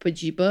website,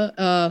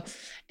 Pajiba.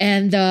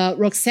 And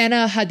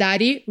Roxana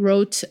Haddadi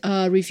wrote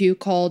a review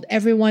called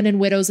 "Everyone in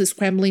Widows is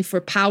Scrambling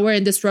for Power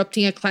and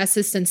Disrupting a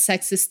Classist and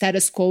Sexist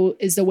Status Quo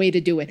is the Way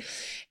to Do It."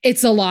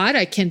 It's a lot.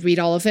 I can't read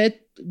all of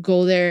it.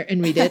 Go there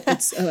and read it.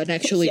 It's an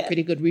actually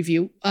pretty good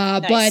review.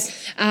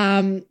 Nice.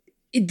 But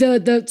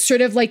the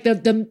sort of like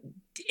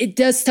it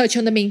does touch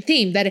on the main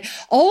theme that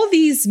all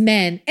these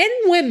men and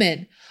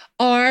women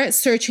are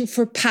searching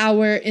for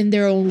power in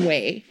their own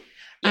way.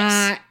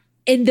 Yes.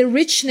 And the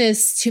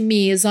richness to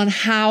me is on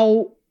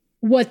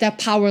what that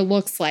power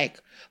looks like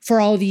for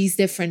all these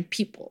different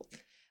people.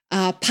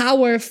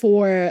 Power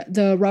for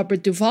the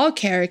Robert Duvall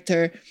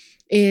character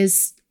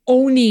is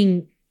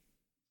owning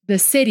the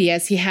city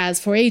as he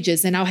has for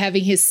ages, and now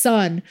having his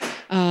son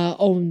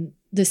own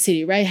the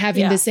city, right?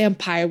 Having this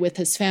empire with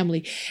his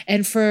family.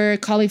 And for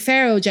Colin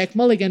Farrell, Jack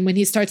Mulligan, when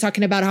he starts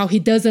talking about how he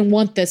doesn't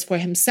want this for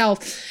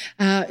himself,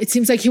 it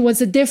seems like he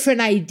wants a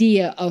different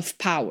idea of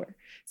power.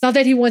 It's not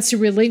that he wants to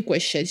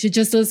relinquish it. He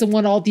just doesn't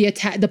want all the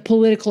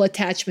political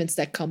attachments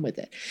that come with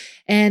it.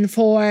 And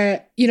for,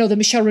 the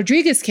Michelle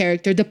Rodriguez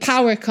character, the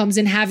power comes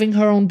in having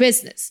her own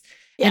business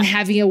and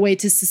having a way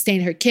to sustain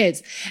her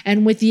kids.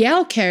 And with the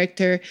Elle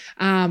character,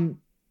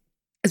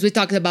 as we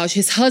talked about,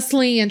 she's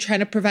hustling and trying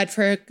to provide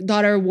for her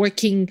daughter,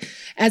 working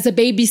as a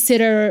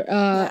babysitter,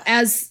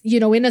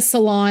 in a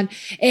salon.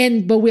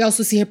 But we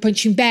also see her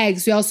punching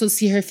bags. We also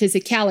see her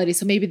physicality.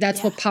 So maybe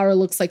that's what power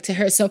looks like to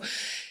her. So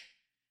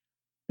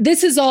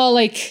this is all,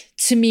 like,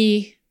 to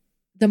me,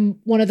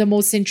 one of the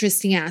most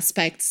interesting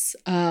aspects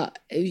of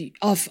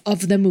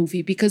the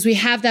movie, because we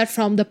have that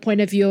from the point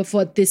of view of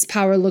what this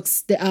power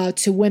looks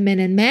to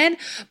women and men,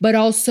 but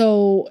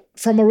also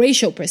from a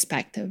racial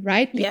perspective,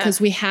 right?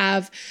 Because we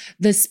have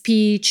the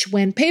speech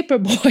when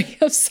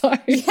Paperboy, I'm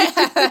sorry,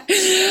 forever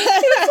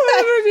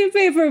be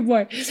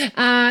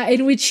Paperboy,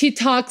 in which he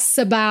talks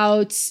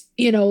about,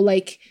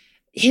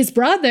 his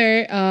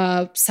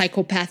brother,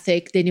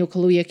 psychopathic Daniel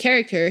Kaluuya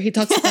character. He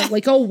talks about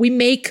we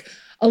make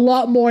a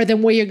lot more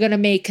than what you're going to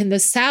make in the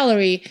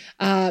salary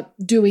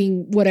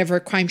doing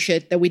whatever crime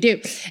shit that we do.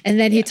 And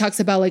then he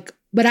talks about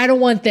but I don't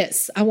want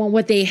this. I want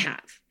what they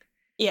have.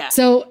 Yeah.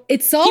 So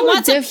it's all he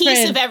wants a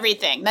piece of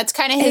everything. That's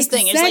kind of his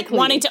thing. Is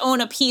wanting to own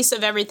a piece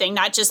of everything,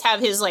 not just have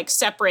his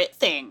separate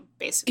thing,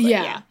 basically.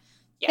 Yeah.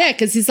 Yeah,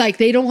 because he's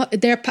they don't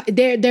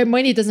their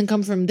money doesn't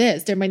come from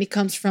this. Their money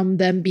comes from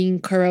them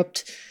being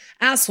corrupt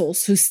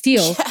assholes who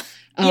steal.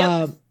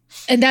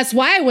 And that's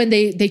why when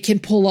they can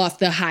pull off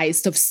the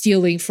heist of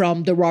stealing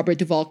from the Robert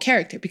Duvall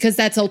character, because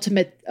that's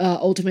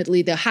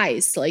ultimately the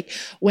heist. Like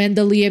when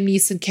the Liam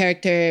Neeson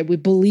character, we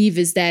believe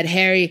is dead,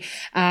 Harry,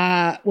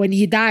 when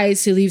he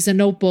dies, he leaves a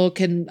notebook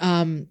and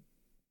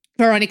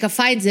Veronica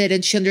finds it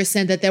and she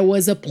understands that there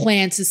was a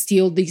plan to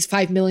steal these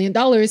 $5 million.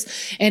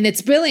 And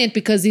it's brilliant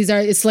because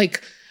it's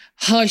like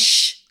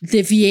hush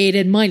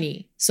deviated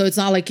money. So it's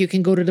not like you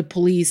can go to the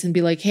police and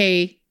be like,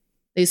 hey,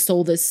 they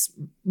stole this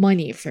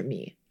money from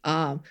me.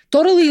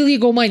 Totally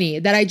legal money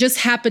that I just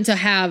happen to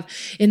have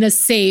in a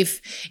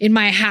safe in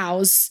my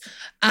house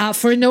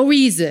for no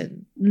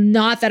reason.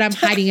 Not that I'm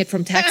hiding it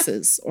from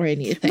Texas or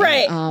anything.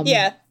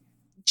 Right.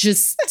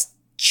 Just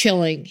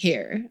chilling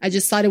here. I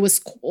just thought it was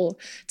cool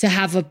to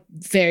have a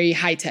very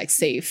high-tech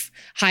safe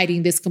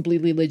hiding this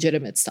completely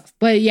legitimate stuff.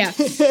 But yeah.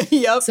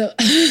 Yep. So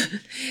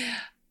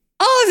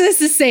all of this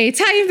to say,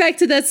 tying back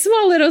to that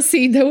small little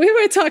scene that we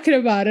were talking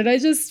about, and I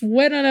just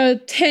went on a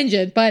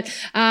tangent, but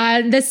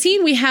the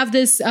scene we have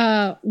this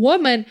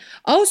woman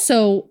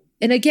also,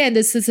 and again,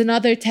 this is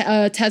another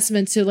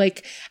testament to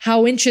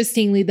how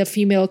interestingly the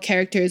female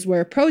characters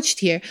were approached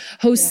here,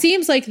 who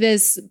seems like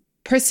this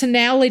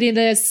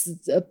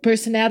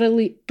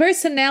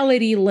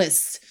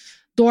personalityless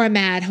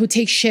doormat who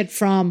takes shit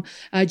from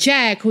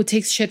Jack, who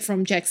takes shit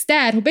from Jack's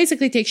dad, who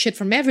basically takes shit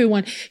from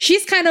everyone.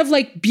 She's kind of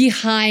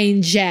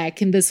behind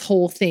Jack in this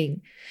whole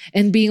thing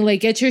and being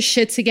get your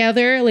shit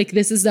together.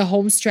 This is the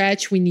home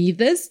stretch. We need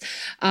this.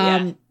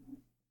 And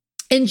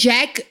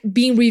Jack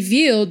being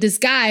revealed, this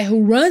guy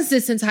who runs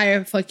this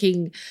entire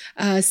fucking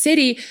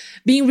city,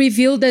 being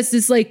revealed as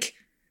this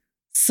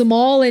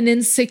small and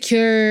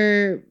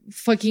insecure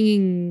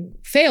fucking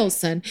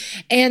failson.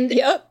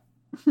 And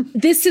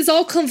this is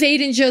all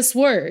conveyed in just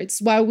words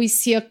while we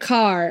see a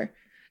car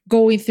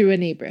going through a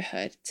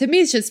neighborhood. To me,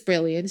 it's just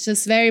brilliant. It's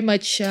just very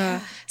much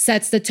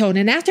sets the tone.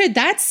 And after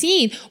that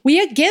scene, we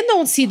again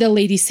don't see the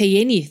lady say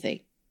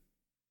anything.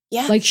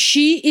 Yeah. Like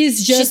she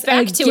is just she's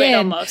back to it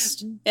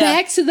almost.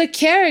 Back to the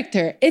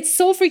character. It's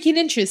so freaking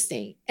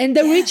interesting. And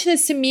the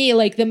richness to me,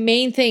 like the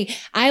main thing,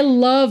 I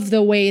love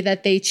the way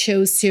that they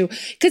chose to,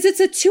 because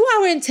it's a 2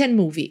 hour and 10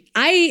 movie.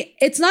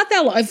 It's not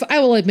that long. I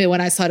will admit, when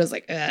I saw it, I was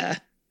like,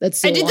 that's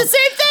so I did long. the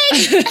same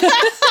thing.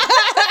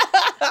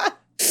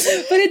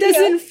 But it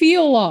doesn't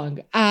feel long.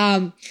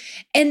 And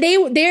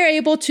they're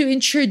able to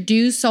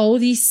introduce all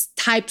these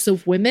types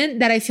of women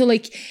that I feel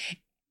like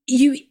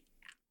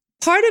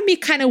part of me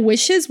kind of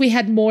wishes we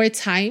had more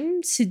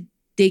time to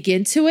dig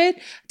into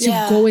it, to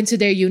go into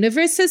their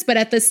universes. But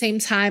at the same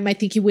time, I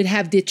think it would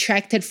have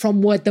detracted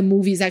from what the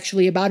movie is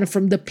actually about and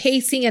from the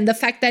pacing and the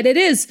fact that it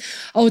is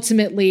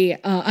ultimately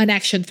an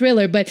action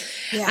thriller. But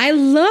I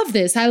love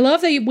this. I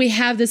love that we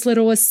have this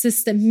little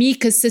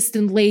meek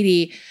assistant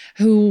lady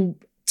who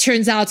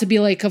turns out to be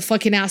like a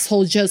fucking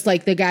asshole, just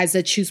like the guys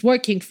that she's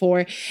working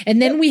for.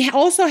 And then we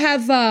also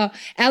have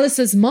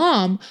Alice's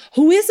mom,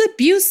 who is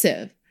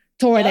abusive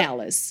toward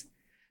Alice.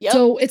 Yep.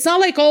 So it's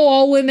not like,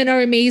 all women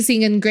are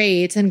amazing and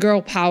great and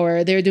girl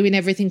power. They're doing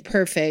everything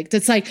perfect.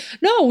 It's like,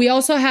 no, we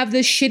also have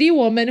this shitty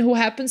woman who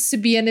happens to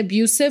be an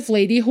abusive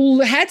lady who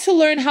had to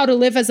learn how to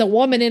live as a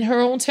woman in her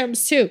own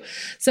terms too.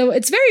 So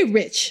it's very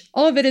rich.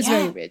 All of it is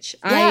very rich.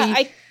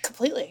 I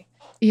completely.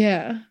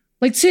 Yeah.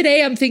 Like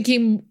today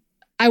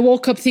I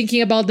woke up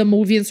thinking about the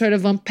movie and sort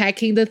of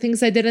unpacking the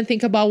things I didn't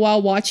think about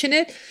while watching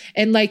it.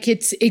 And like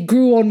it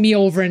grew on me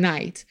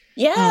overnight.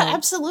 Yeah,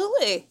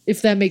 absolutely.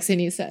 If that makes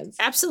any sense.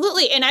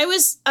 Absolutely. And I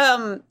was,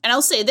 and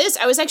I'll say this,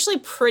 I was actually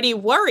pretty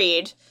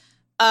worried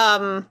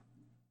because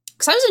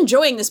I was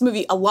enjoying this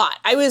movie a lot.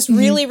 I was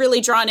really,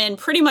 really drawn in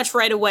pretty much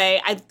right away.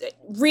 I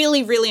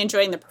really, really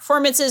enjoying the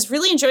performances,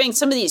 really enjoying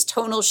some of these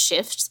tonal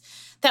shifts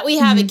that we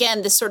have.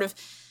 Again, this sort of,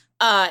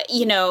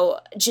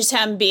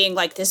 Jitem being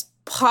like this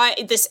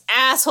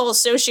asshole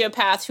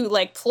sociopath who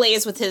like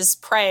plays with his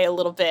prey a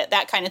little bit,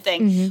 that kind of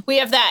thing. We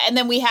have that. And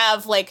then we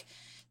have like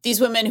these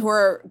women who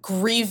are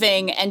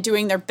grieving and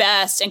doing their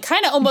best and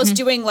kind of almost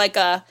doing like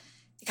God,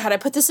 I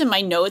put this in my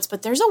notes,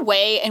 but there's a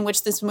way in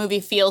which this movie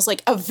feels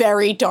like a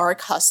very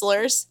dark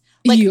Hustlers.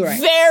 Like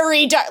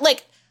very dark,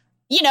 like,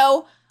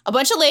 a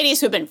bunch of ladies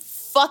who have been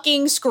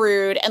fucking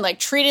screwed and like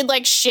treated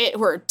like shit,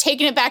 who are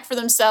taking it back for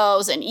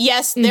themselves. And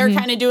yes, they're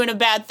kind of doing a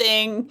bad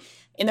thing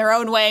in their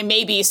own way,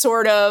 maybe,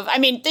 sort of. I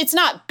mean, it's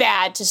not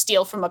bad to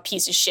steal from a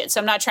piece of shit.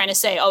 So I'm not trying to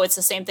say, it's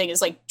the same thing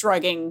as like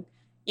drugging,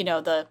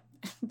 the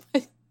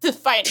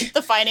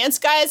finance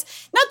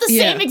guys. Not the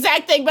same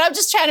exact thing, but I'm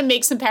just trying to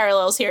make some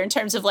parallels here in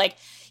terms of like,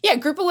 a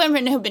group of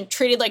women who've been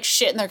treated like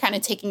shit and they're kind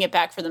of taking it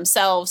back for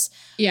themselves.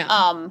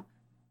 Yeah.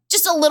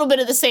 Just a little bit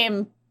of the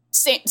same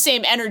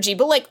energy,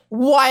 but like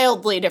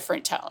wildly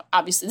different tone.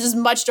 Obviously, this is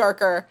much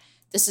darker.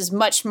 This is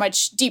much,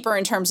 much deeper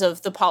in terms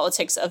of the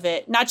politics of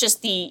it. Not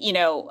just the,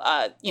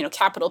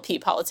 capital P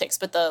politics,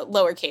 but the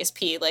lowercase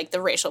p, like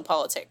the racial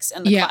politics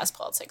and the class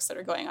politics that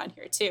are going on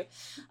here too.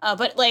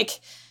 But like,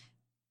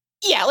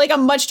 like a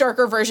much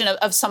darker version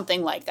of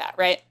something like that,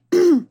 right?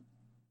 And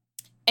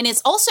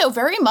it's also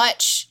very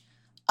much,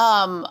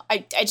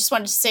 I just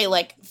wanted to say,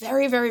 like,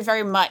 very, very,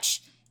 very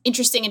much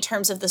interesting in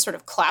terms of the sort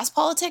of class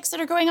politics that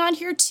are going on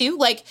here, too.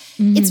 Like,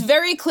 it's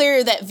very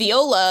clear that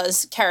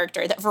Viola's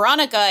character, that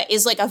Veronica,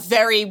 is, like, a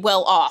very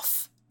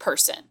well-off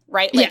person,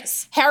 right? Like,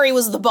 Harry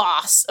was the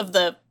boss of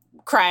the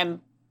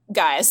crime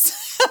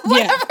guys.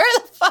 Whatever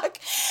the fuck,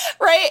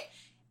 right?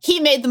 He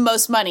made the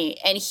most money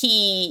and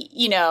he,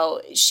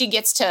 she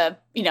gets to,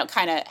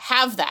 kind of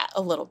have that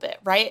a little bit,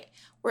 right?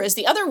 Whereas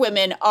the other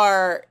women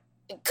are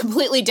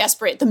completely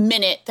desperate the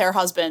minute their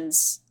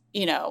husbands,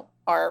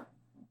 are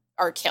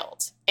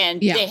killed. And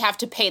they have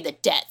to pay the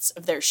debts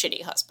of their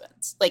shitty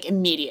husbands, like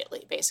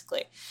immediately,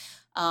 basically.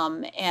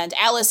 And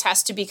Alice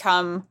has to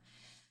become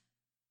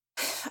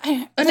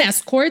an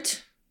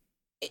escort.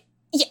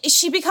 Yeah,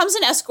 she becomes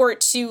an escort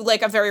to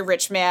like a very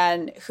rich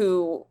man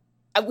who...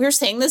 we were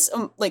saying this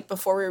like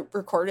before we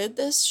recorded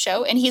this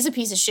show, and he's a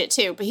piece of shit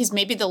too, but he's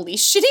maybe the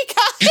least shitty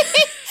guy.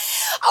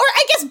 Or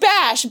I guess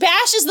Bash.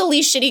 Bash is the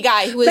least shitty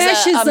guy, who is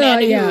a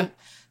man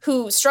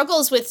who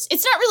struggles with,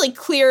 it's not really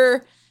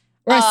clear.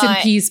 Rest in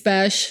peace,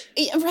 Bash.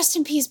 Rest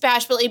in peace,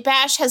 Bash. But like,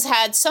 Bash has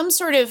had some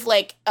sort of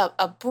like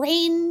a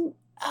brain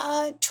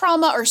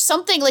trauma or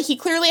something. Like he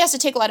clearly has to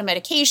take a lot of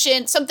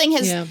medication. Something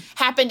has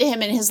happened to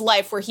him in his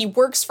life where he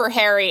works for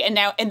Harry and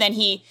then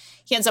he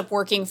ends up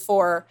working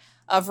for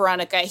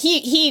Veronica.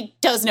 He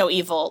does no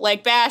evil.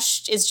 Like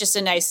Bash is just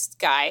a nice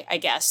guy, I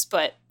guess.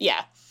 But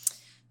yeah,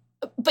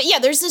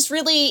 there's this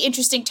really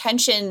interesting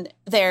tension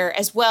there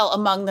as well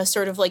among the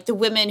sort of like the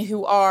women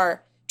who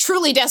are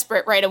truly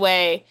desperate right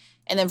away,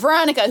 and then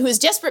Veronica, who is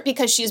desperate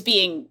because she's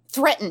being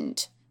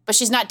threatened, but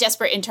she's not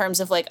desperate in terms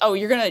of like, oh,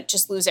 you're gonna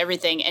just lose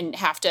everything and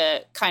have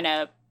to kind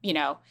of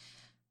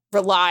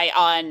rely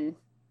on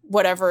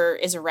whatever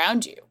is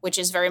around you, which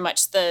is very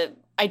much the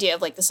idea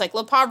of like the cycle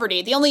of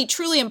poverty. The only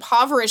truly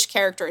impoverished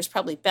character is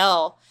probably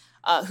Belle,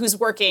 who's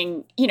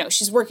working,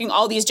 she's working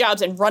all these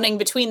jobs and running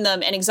between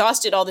them and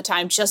exhausted all the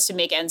time just to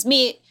make ends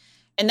meet.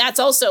 And that's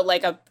also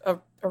like a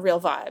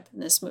real vibe in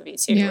this movie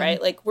too, right?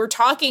 Like we're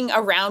talking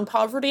around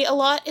poverty a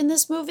lot in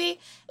this movie.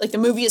 Like the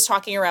movie is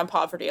talking around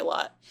poverty a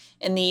lot.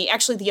 And the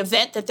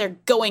event that they're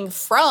going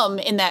from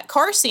in that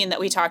car scene that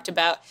we talked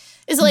about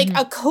is like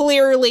a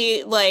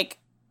clearly like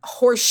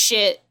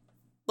horseshit,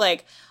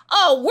 like,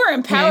 oh, we're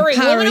empowering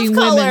women of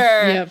color.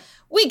 Yep.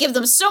 We give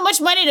them so much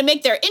money to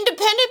make their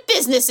independent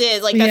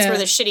businesses. Like that's where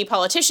the shitty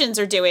politicians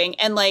are doing.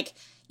 And like,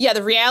 yeah,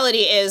 the reality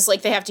is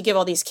like they have to give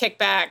all these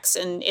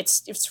kickbacks and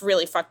it's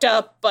really fucked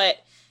up. But,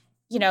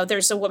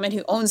 there's a woman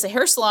who owns the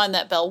hair salon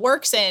that Belle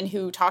works in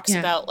who talks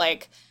about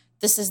like,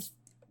 this is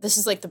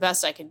like the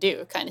best I could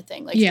do kind of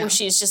thing. Like where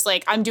she's just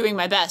like, I'm doing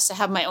my best to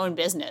have my own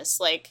business.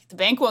 Like the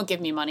bank won't give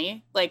me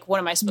money. Like, what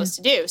am I supposed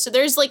to do? So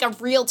there's like a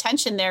real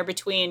tension there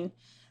between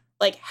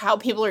like how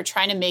people are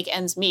trying to make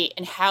ends meet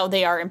and how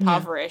they are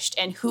impoverished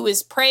and who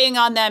is preying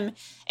on them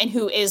and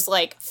who is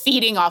like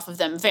feeding off of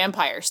them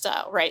vampire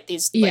style, right?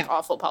 These like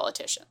awful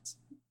politicians.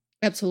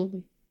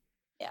 Absolutely.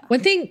 Yeah.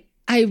 One thing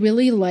I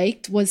really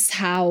liked was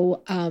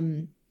how,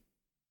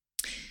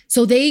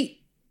 so they,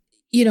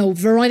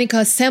 Veronica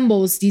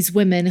assembles these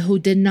women who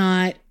did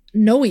not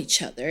know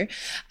each other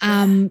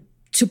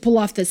to pull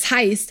off this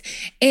heist.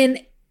 And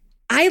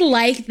I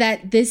like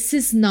that this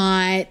is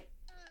not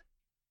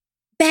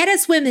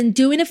badass women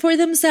doing it for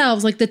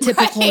themselves, like the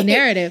typical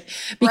narrative,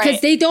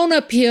 because they don't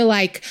appear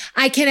like,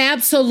 I can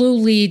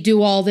absolutely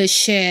do all this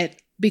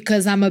shit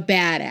because I'm a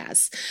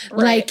badass.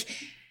 Like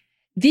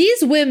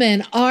these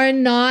women are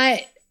not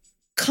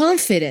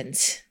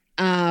confident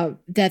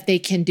that they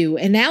can do,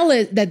 and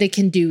Alice that they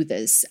can do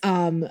this.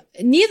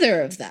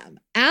 Neither of them.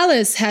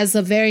 Alice has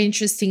a very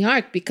interesting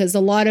arc because a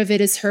lot of it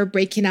is her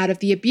breaking out of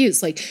the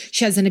abuse. Like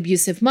she has an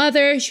abusive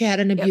mother, she had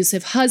an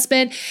abusive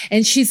husband,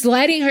 and she's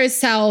letting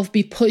herself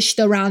be pushed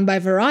around by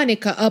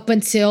Veronica up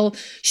until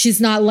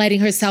she's not letting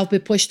herself be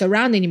pushed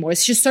around anymore.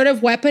 She sort of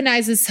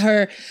weaponizes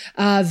her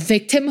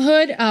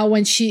victimhood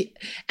when she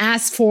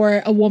asks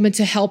for a woman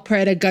to help her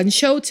at a gun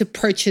show to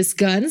purchase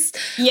guns.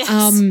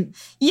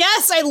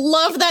 Yes, I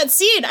love that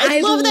scene.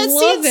 I love that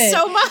scene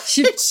so much.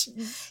 She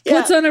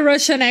puts on a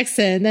Russian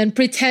accent and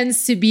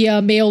pretends to be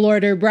a mail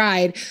order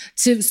bride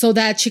so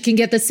that she can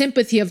get the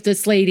sympathy of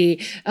this lady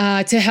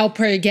to help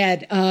her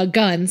get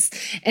guns.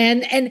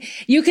 And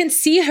you can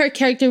see her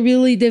character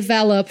really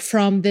develop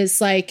from this,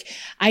 like,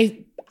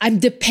 I'm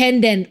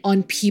dependent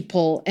on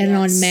people and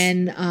on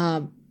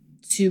men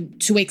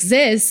to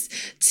exist,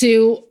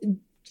 to,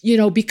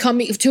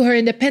 becoming to her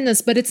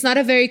independence. But it's not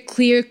a very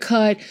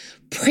clear-cut,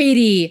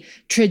 pretty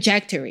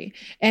trajectory.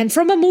 And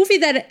from a movie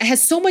that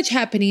has so much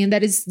happening and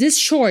that is this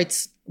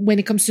short when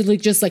it comes to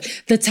just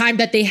the time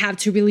that they have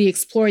to really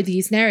explore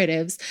these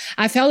narratives,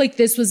 I felt like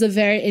this was a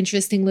very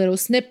interesting little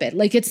snippet.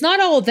 Like it's not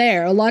all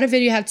there. A lot of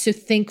it you have to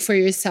think for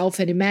yourself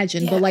and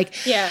imagine. But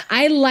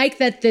I like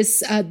that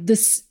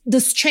the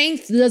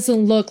strength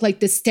doesn't look like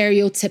the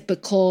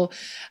stereotypical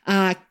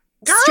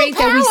strength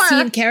that we see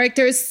in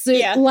characters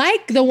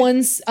like the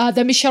ones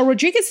that Michelle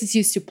Rodriguez is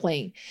used to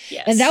playing.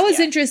 Yes, and that was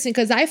interesting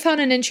because I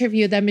found an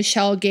interview that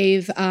Michelle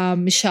gave,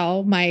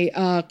 Michelle,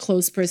 my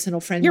close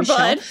personal friend, your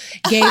Michelle,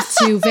 gave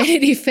to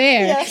Vanity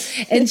Fair.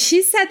 And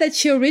she said that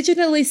she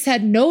originally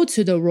said no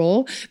to the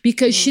role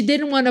because she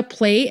didn't want to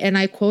play, and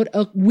I quote,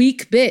 a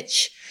weak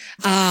bitch.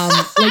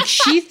 Like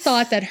she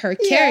thought that her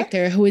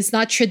character, who is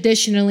not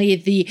traditionally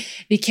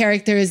the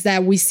characters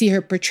that we see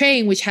her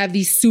portraying, which have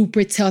these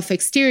super tough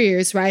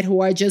exteriors, right?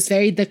 Who are just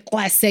very the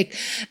classic,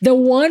 the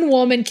one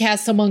woman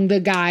cast among the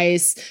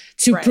guys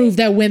to prove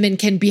that women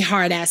can be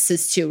hard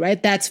asses too,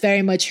 right? That's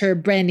very much her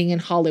branding in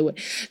Hollywood.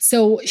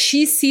 So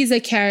she sees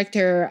a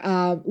character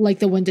like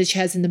the one that she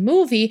has in the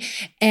movie,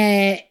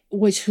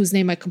 whose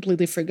name I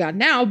completely forgot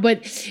now,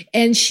 Linda.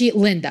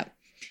 Linda.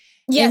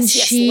 Yeah.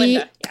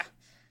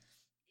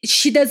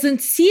 She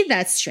doesn't see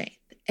that strength.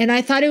 And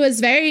I thought it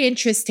was very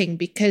interesting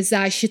because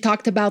she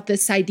talked about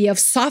this idea of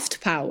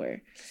soft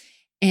power.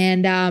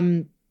 And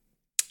I'm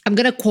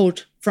going to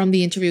quote from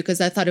the interview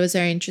because I thought it was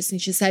very interesting.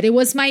 She said, "It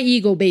was my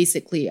ego,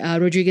 basically,"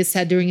 Rodriguez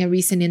said during a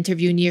recent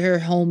interview near her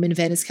home in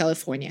Venice,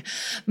 California.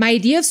 "My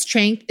idea of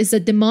strength is a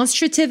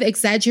demonstrative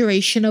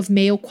exaggeration of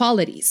male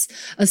qualities.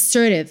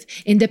 Assertive,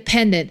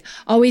 independent,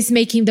 always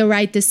making the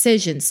right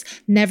decisions,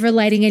 never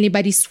letting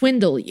anybody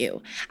swindle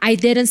you. I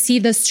didn't see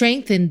the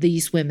strength in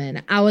these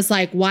women. I was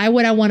like, why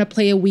would I want to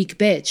play a weak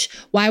bitch?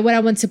 Why would I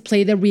want to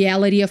play the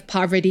reality of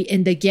poverty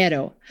in the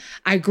ghetto?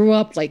 I grew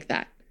up like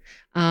that."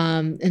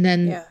 And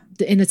then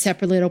in a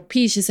separate little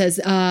piece, she says,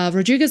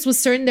 Rodriguez was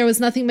certain there was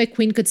nothing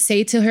McQueen could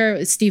say to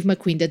her, Steve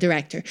McQueen, the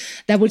director,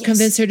 that would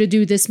convince her to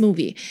do this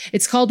movie.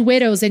 "It's called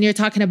Widows, and you're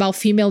talking about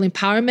female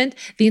empowerment.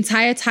 The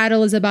entire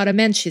title is about a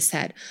man," she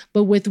said.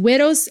 "But with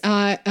Widows,"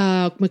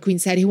 McQueen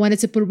said, "he wanted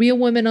to put real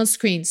women on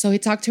screen. So he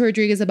talked to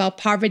Rodriguez about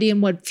poverty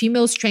and what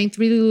female strength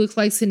really looks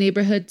like in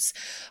neighborhoods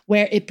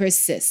where it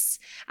persists.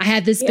 I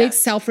had this big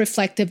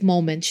self-reflective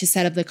moment, she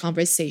said, of the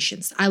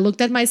conversations. I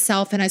looked at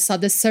myself and I saw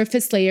the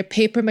surface layer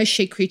paper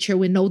mache creature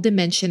with no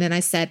dimension. And I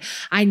said,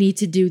 I need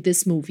to do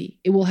this movie.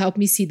 It will help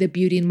me see the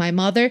beauty in my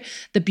mother,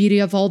 the beauty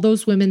of all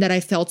those women that I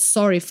felt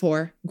sorry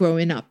for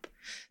growing up.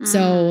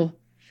 So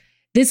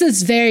this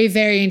is very,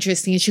 very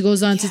interesting. And she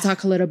goes on to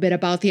talk a little bit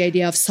about the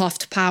idea of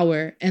soft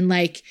power and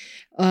like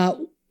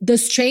the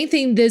strength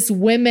in these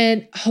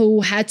women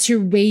who had to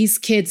raise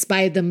kids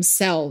by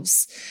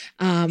themselves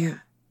in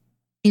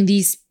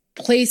these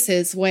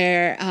places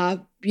where,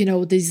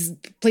 these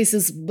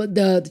places,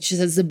 she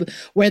says,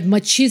 where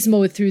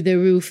machismo is through the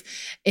roof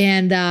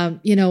and,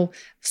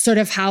 sort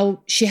of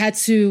how she had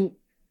to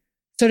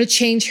sort of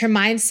change her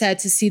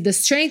mindset to see the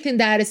strength in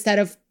that instead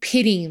of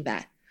pitying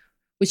that,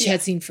 which she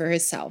had seen for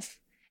herself.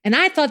 And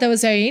I thought that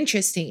was very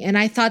interesting. And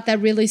I thought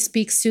that really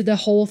speaks to the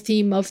whole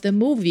theme of the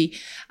movie.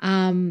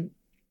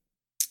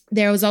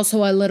 There was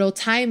also a little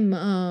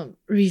Time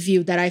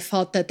review that I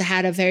felt that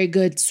had a very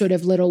good sort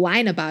of little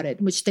line about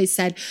it, which they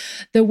said,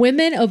 the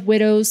women of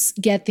Widows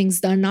get things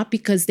done not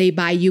because they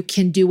buy you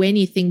can do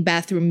anything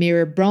bathroom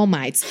mirror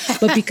bromides,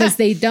 but because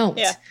they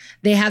don't.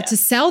 They have to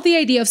sell the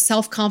idea of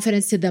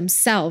self-confidence to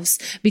themselves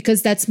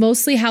because that's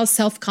mostly how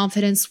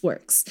self-confidence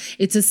works.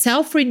 It's a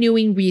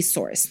self-renewing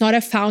resource, not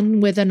a fountain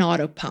with an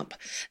auto pump.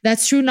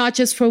 That's true not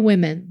just for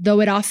women,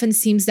 though it often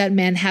seems that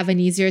men have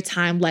an easier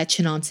time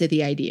latching onto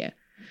the idea.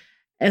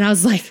 And I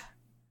was like,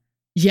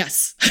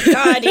 yes.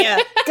 God,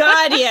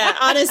 yeah.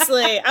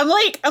 Honestly, I'm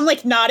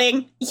like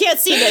nodding. You can't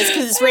see this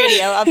because it's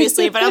radio,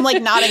 obviously, but I'm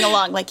like nodding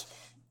along, like,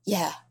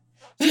 yeah.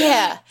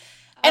 And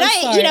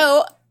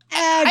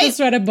I just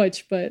read a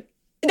bunch, but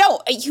no,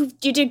 you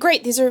did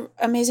great. These are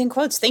amazing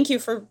quotes. Thank you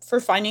for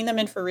finding them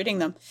and for reading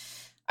them.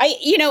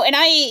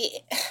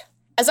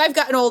 As I've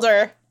gotten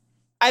older,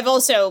 I've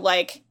also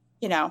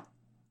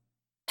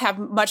have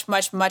much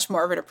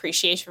more of an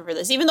appreciation for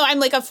this. Even though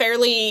I'm like a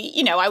fairly,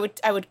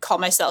 I would call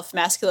myself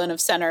masculine of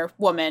center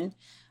woman.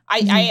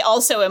 I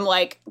also am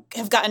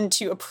have gotten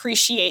to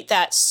appreciate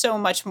that so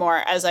much more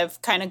as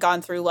I've kind of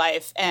gone through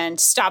life and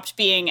stopped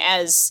being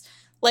as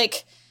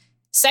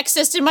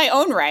sexist in my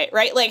own right?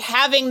 Like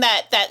having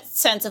that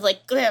sense of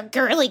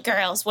girly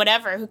girls,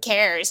 whatever, who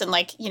cares?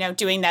 And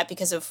doing that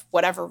because of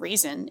whatever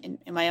reason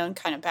in my own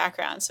kind of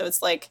background. So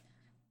it's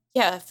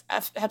yeah,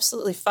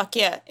 absolutely. Fuck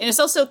yeah. And it's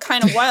also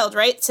kind of wild,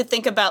 right? To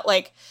think about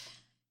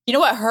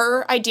what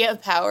her idea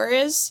of power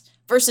is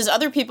versus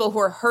other people who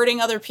are hurting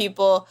other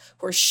people,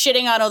 who are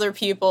shitting on other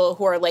people,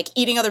 who are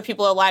eating other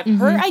people alive. Mm-hmm.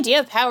 Her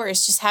idea of power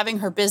is just having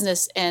her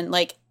business and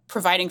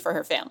providing for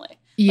her family.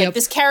 Yep.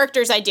 This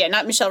character's idea,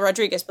 not Michelle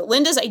Rodriguez, but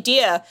Linda's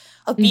idea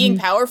of being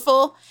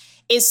powerful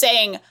is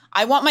saying,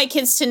 I want my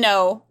kids to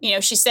know,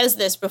 she says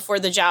this before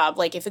the job,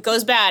 if it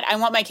goes bad, I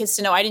want my kids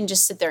to know I didn't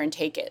just sit there and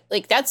take it.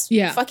 That's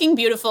fucking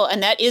beautiful,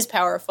 and that is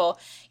powerful.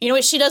 You know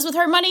what she does with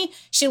her money?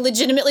 She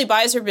legitimately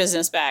buys her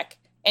business back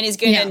and is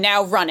going to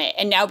now run it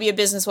and now be a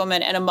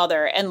businesswoman and a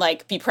mother and,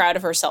 be proud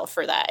of herself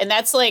for that. And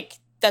that's,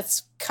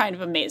 that's kind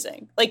of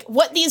amazing.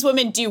 What these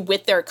women do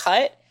with their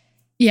cut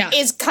is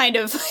it's kind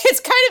of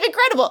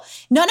incredible.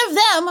 None of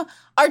them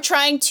are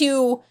trying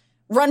to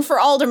run for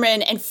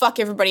alderman and fuck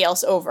everybody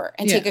else over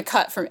and take a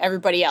cut from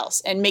everybody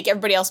else and make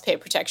everybody else pay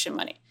protection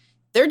money.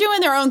 They're doing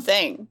their own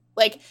thing.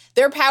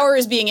 Their power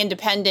is being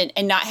independent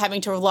and not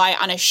having to rely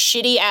on a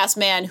shitty ass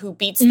man who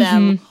beats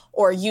them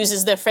or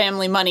uses their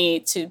family money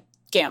to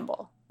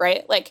gamble,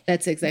 right?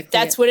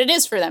 That's what it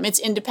is for them. It's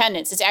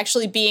independence. It's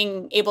actually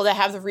being able to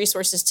have the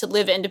resources to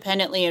live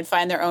independently and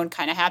find their own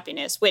kind of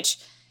happiness, which,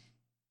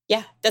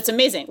 that's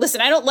amazing.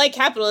 Listen, I don't like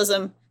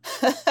capitalism.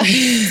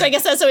 So I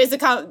guess that's always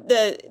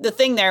the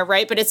thing there,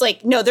 right? But it's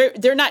no,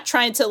 they're not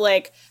trying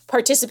to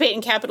participate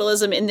in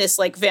capitalism in this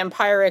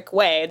vampiric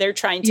way. They're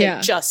trying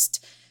to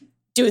just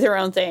do their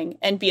own thing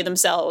and be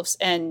themselves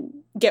and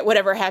get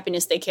whatever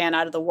happiness they can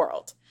out of the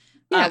world.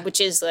 Which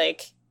is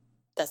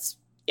that's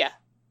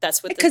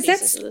what because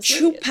that's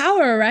true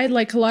power, right?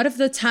 A lot of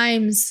the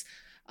times,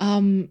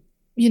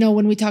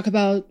 when we talk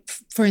about,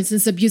 for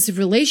instance, abusive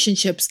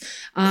relationships,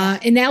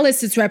 in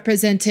Alice, it's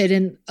represented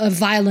in a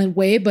violent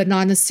way, but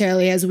not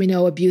necessarily, as we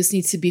know, abuse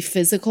needs to be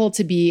physical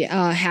to be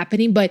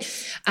happening. But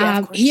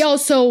he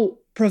also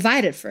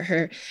provided for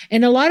her.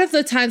 And a lot of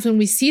the times when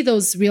we see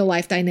those real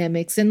life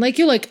dynamics and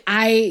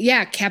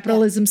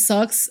capitalism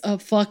sucks.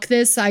 Fuck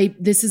this.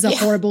 This is a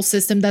horrible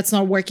system that's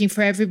not working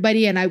for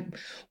everybody. And I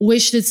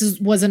wish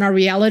wasn't our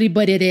reality,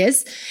 but it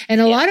is.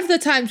 And a lot of the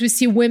times we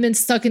see women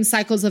stuck in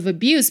cycles of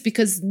abuse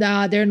because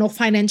there are no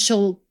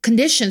financial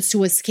conditions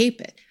to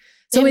escape it.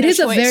 So it is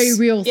a very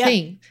real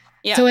thing.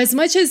 Yeah. So as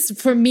much as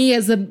for me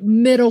as a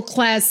middle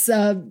class,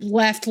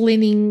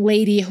 left-leaning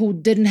lady who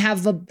didn't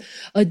have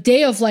a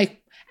day of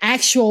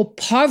actual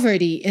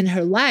poverty in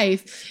her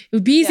life, it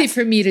would be easy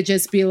for me to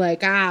just be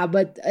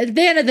but at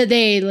the end of the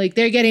day,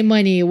 they're getting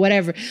money,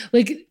 whatever.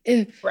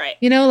 Right.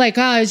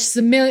 It's just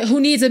 $1 million. Who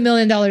needs $1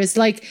 million?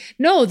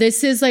 No,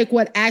 this is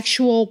what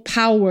actual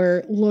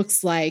power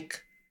looks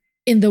like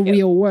in the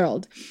real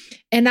world.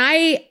 And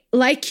I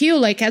like you,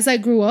 like as I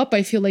grew up,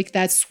 I feel like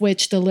that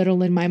switched a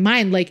little in my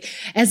mind. Like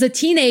as a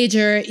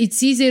teenager,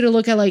 it's easy to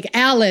look at like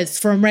Alice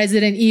from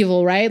Resident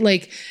Evil, right?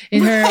 Like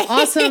in her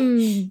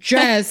awesome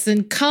dress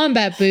and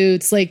combat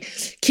boots, like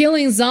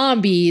killing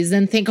zombies,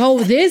 and think,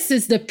 oh, this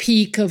is the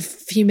peak of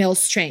female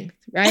strength,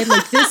 right?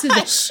 Like this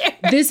is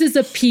this is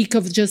a peak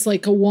of just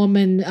like a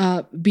woman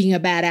being a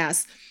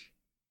badass.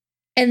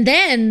 And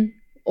then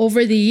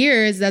over the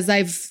years, as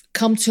I've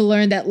come to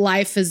learn that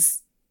life is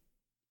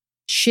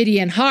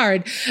shitty and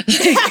hard,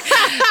 like,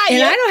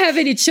 and I don't have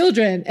any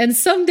children, and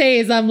some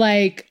days I'm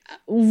like,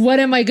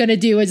 what am I gonna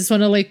do? I just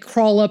want to like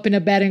crawl up in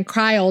a bed and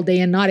cry all day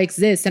and not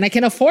exist, and I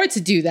can afford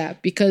to do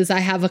that because I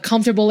have a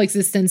comfortable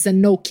existence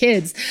and no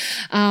kids.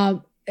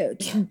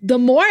 The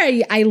more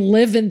I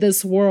live in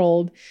this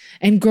world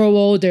and grow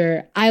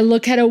older, I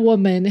look at a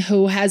woman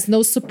who has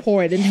no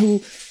support and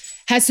who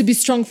has to be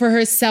strong for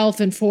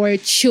herself and for her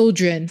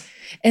children,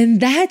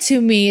 and that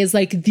to me is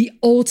like the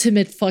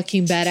ultimate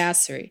fucking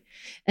badassery.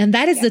 And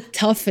that is the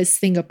toughest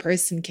thing a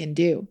person can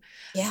do.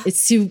 Yeah.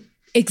 It's to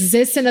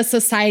exist in a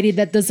society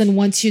that doesn't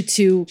want you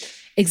to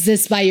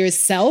exist by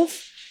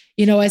yourself.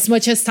 You know, as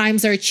much as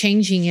times are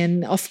changing,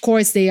 and of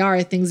course they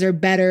are, things are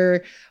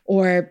better,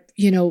 or,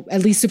 you know,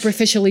 at least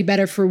superficially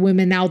better for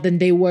women now than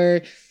they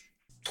were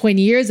 20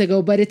 years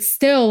ago. But it's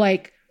still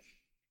like,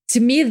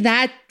 to me,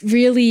 that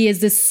really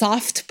is the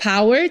soft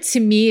power. To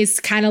me, is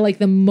kind of like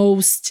the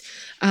most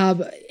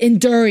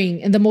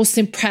enduring and the most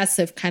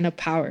impressive kind of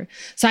power.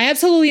 So I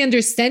absolutely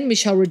understand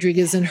Michelle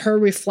Rodriguez and her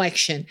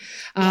reflection.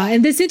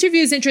 And this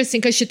interview is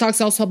interesting because she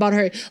talks also about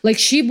her, like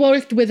she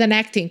worked with an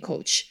acting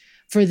coach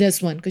for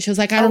this one, because she was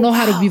like, I don't know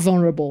how to be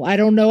vulnerable. I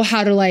don't know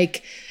how to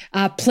like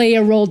play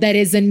a role that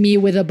isn't me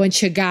with a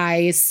bunch of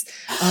guys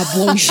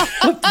blowing shit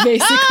up,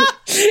 basically.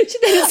 She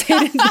didn't say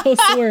it in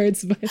those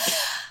words, but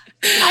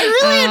I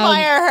really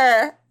admire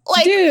her.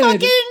 Like, dude,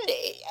 fucking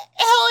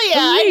hell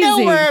yeah. Amazing. I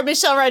know where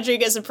Michelle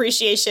Rodriguez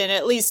appreciation,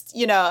 at least,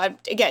 you know,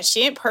 again,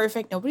 she ain't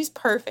perfect. Nobody's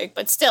perfect,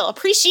 but still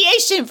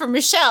appreciation for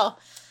Michelle.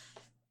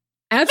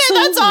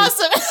 Absolutely. Man, that's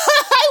awesome.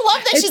 I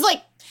love that. She's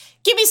like,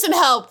 give me some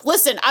help.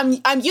 Listen,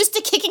 I'm used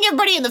to kicking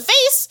everybody in the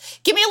face.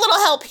 Give me a little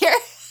help here.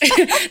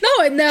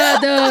 No, and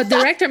the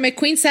director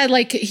McQueen said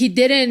like he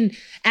didn't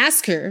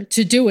ask her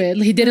to do it.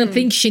 He didn't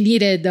think she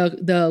needed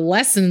the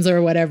lessons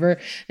or whatever.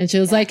 And she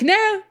was like,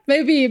 no,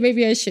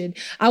 maybe I should.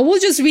 I will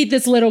just read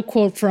this little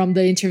quote from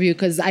the interview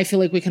because I feel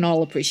like we can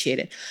all appreciate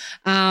it.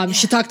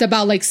 She talked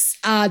about like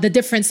the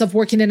difference of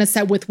working in a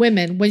set with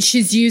women when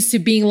she's used to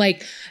being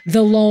like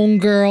the lone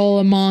girl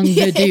among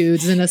the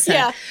dudes in a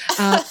set.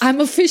 I'm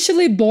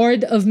officially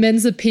bored of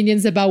men's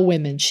opinions about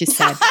women, she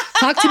said.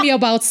 Talk to me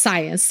about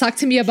science. Talk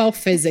to me about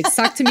physics.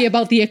 Talk to me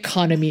about the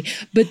economy.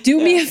 But do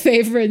me a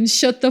favor and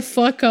shut the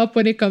fuck up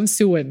when it comes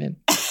to women.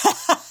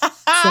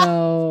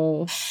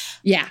 So,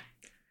 yeah.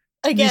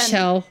 Again,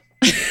 Michelle.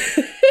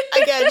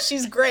 Again,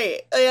 she's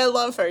great. I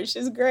love her.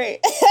 She's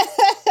great.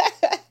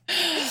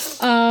 She's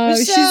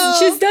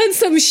done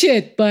some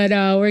shit, but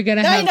we're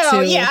gonna have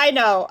to. I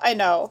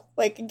know.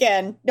 Like,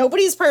 again,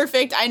 nobody's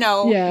perfect. I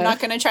know. I'm not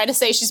gonna try to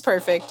say she's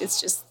perfect. It's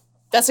just,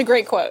 that's a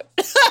great quote.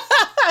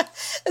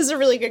 That's a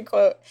really good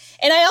quote.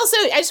 And I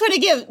just want to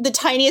give the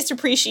tiniest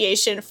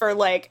appreciation for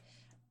like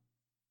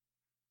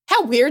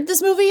how weird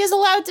this movie is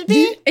allowed to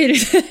be. It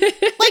is. Like,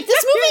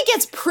 this movie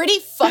gets pretty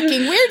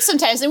fucking weird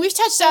sometimes. And we've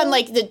touched on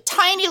like the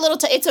tiny little,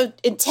 it's an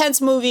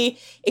intense movie.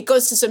 It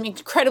goes to some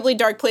incredibly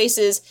dark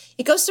places.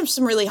 It goes to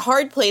some really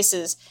hard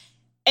places.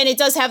 And it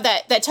does have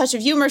that touch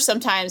of humor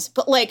sometimes.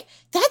 But like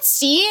that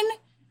scene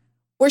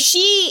where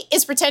she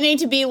is pretending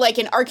to be like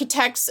an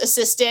architect's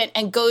assistant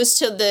and goes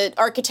to the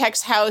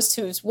architect's house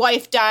whose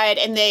wife died,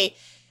 and they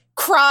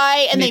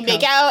cry and they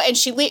make out, and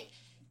she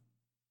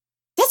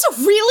that's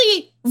a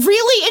really,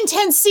 really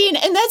intense scene,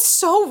 and that's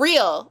so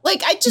real.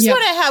 Like, I just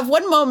want to have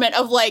one moment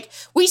of like,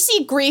 we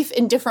see grief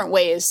in different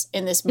ways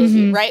in this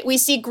movie, right? We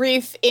see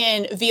grief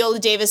in Viola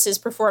Davis's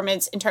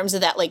performance in terms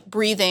of that like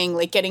breathing,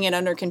 like getting it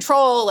under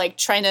control, like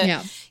trying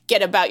to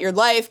get about your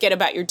life, get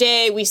about your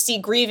day. We see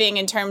grieving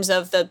in terms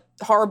of the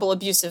horrible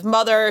abusive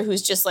mother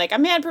who's just like, a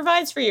man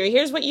provides for you.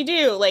 Here's what you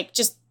do. Like,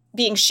 just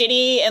being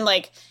shitty and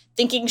like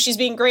thinking she's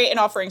being great and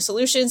offering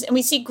solutions. And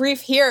we see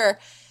grief here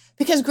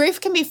because grief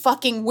can be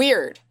fucking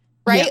weird,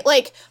 right? Yeah.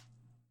 Like,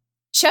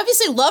 she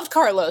obviously loved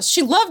Carlos.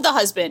 She loved the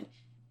husband.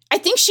 I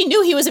think she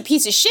knew he was a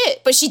piece of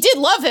shit, but she did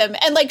love him.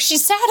 And like,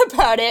 she's sad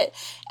about it.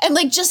 And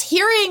like, just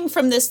hearing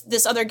from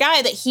this other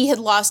guy that he had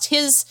lost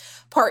his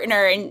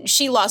partner and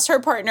she lost her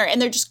partner,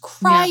 and they're just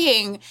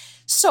crying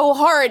so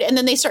hard. And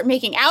then they start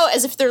making out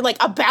as if they're like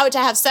about to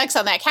have sex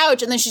on that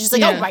couch. And then she's just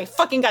like, oh my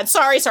fucking God,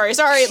 sorry.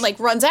 And like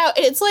runs out.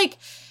 And it's like,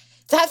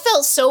 that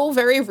felt so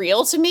very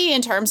real to me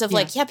in terms of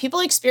like, people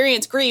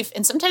experience grief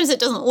and sometimes it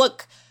doesn't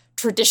look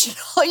traditional,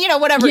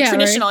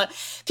 traditional.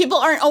 Right? People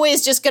aren't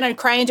always just going to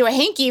cry into a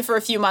hanky for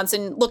a few months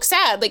and look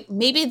sad. Like,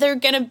 maybe they're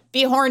going to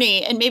be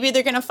horny and maybe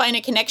they're going to find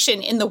a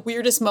connection in the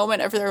weirdest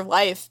moment of their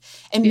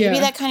life. And maybe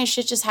that kind of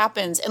shit just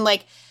happens. And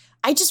like,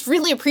 I just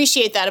really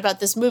appreciate that about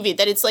this movie,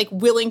 that it's like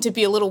willing to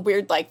be a little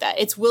weird like that.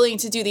 It's willing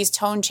to do these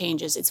tone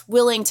changes. It's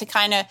willing to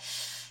kind of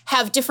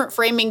have different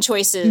framing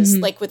choices,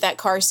 like with that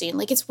car scene.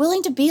 Like, it's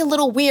willing to be a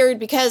little weird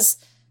because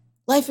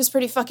life is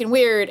pretty fucking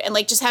weird. And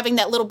like just having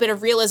that little bit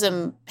of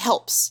realism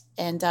helps.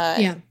 And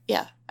I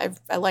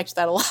liked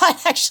that a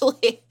lot,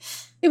 actually.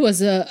 It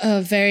was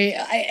a very,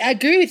 I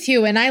agree with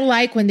you. And I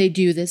like when they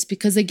do this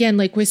because, again,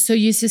 like we're so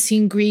used to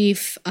seeing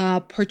grief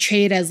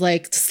portrayed as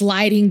like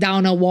sliding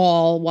down a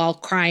wall while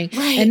crying.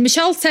 Right. And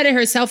Michelle said it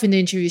herself in the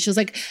interview. She was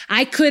like,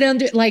 I could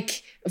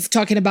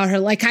talking about her,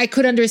 like I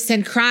could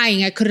understand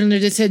crying. I couldn't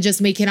understand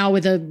just making out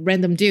with a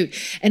random dude.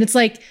 And it's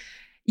like,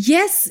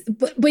 yes,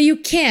 but you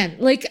can.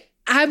 Like,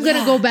 I'm going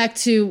to go back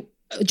to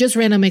just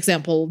random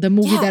example, the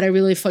movie that I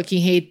really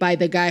fucking hate by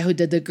the guy who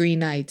did The Green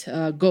Knight,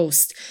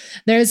 Ghost.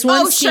 There's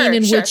one scene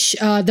in which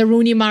the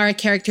Rooney Mara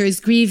character is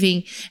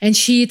grieving and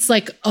she eats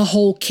like a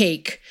whole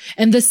cake.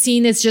 And the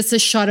scene is just a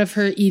shot of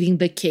her eating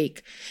the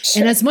cake.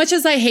 And as much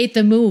as I hate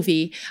the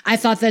movie, I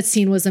thought that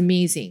scene was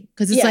amazing.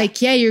 Because it's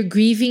like, you're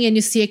grieving and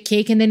you see a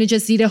cake and then you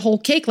just eat a whole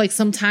cake. Like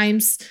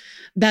sometimes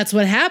that's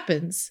what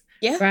happens.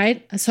 Yeah.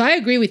 Right. So I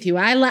agree with you.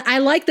 I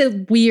like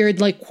the weird,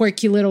 like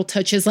quirky little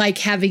touches, like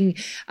having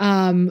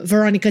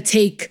Veronica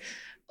take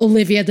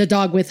Olivia the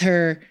dog with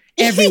her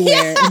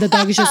everywhere. And the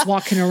dog is just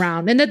walking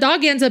around. And the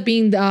dog ends up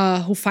being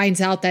who finds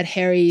out that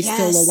Harry is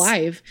still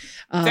alive.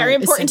 Very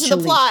important to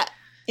the plot.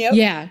 Yep.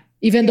 Yeah.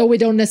 Even though we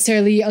don't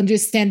necessarily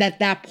understand at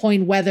that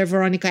point whether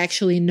Veronica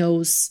actually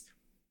knows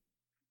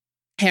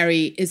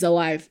Harry is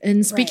alive.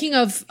 And speaking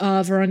of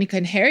Veronica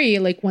and Harry,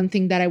 like one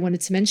thing that I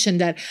wanted to mention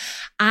that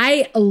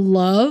I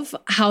love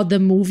how the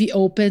movie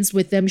opens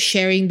with them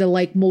sharing the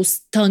like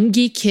most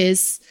tonguey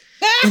kiss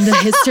in the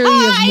history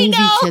of movie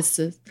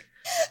kisses.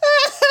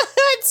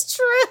 It's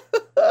true.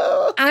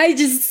 I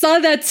just saw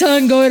that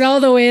tongue going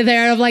all the way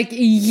there. I'm like,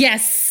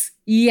 yes.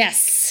 It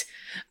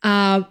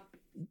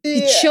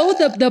showed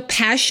the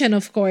passion,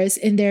 of course,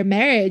 in their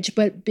marriage,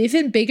 but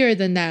even bigger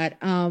than that,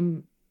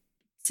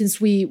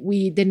 since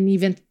we didn't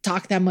even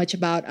talk that much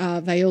about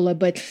Viola,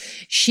 but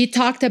she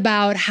talked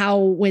about how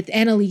with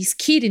Annalise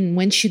Keating,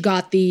 when she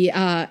got the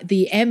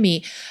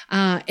Emmy,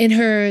 in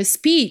her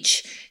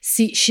speech,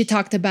 she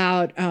talked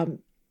about,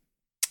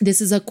 this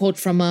is a quote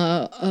from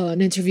an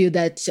interview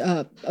that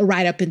a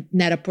write-up in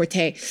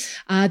Net-a-Porter.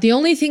 The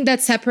only thing that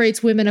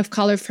separates women of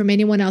color from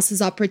anyone else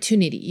is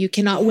opportunity. You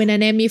cannot win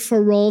an Emmy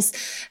for roles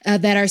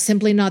that are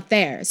simply not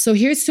there. So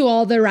here's to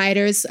all the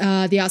writers,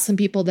 the awesome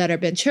people that are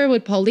Ben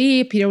Sherwood, Paul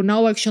Lee, Peter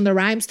Nowak, Shonda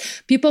Rhimes,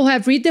 people who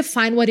have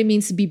redefined what it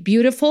means to be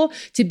beautiful,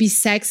 to be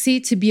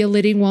sexy, to be a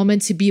leading woman,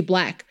 to be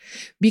Black.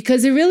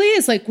 Because it really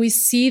is like we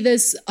see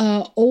this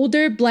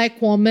older Black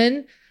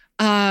woman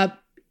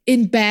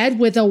in bed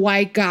with a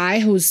white guy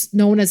who's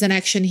known as an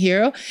action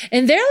hero,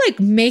 and they're like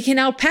making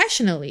out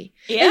passionately.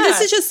 Yeah. And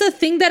this is just a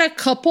thing that a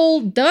couple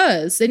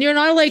does. And you're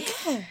not like,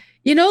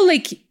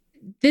 like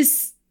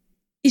this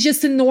is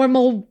just a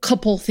normal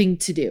couple thing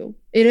to do.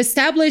 It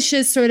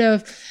establishes sort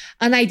of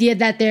an idea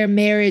that their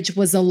marriage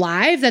was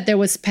alive, that there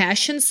was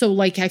passion. So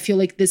like, I feel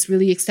like this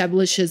really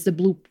establishes the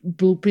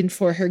blueprint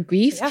for her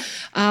grief.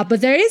 Yeah.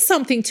 But there is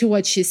something to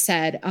what she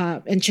said.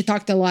 And she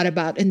talked a lot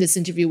about in this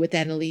interview with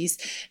Annalise,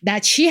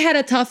 that she had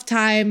a tough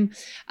time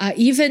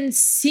even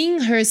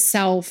seeing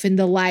herself in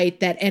the light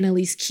that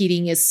Annalise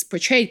Keating is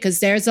portrayed.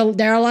 Because there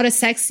are a lot of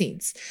sex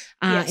scenes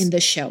in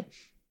the show.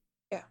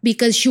 Yeah.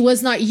 Because she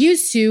was not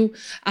used to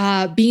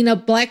being a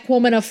Black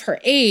woman of her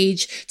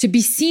age to be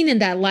seen in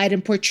that light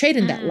and portrayed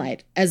in that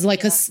light as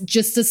like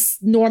just a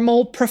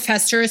normal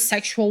professor,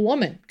 sexual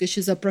woman, because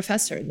she's a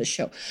professor in the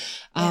show.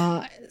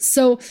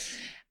 So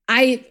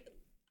I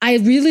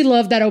really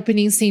love that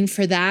opening scene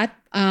for that.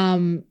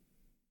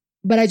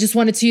 But I just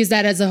wanted to use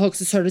that as a hook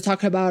to sort of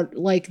talk about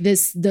like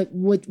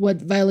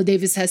what Viola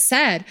Davis has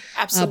said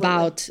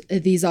about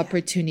these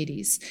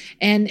opportunities.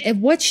 And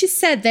what she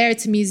said there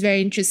to me is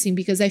very interesting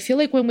because I feel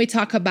like when we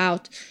talk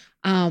about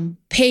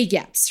pay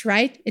gaps,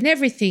 right? In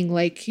everything,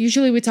 like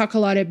usually we talk a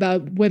lot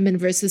about women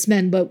versus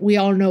men, but we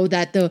all know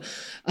that the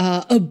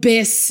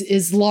abyss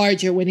is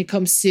larger when it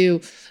comes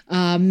to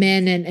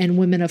men and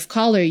women of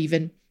color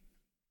even.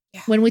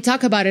 Yeah. When we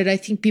talk about it, I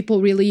think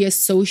people really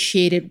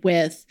associate it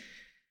with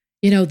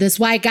this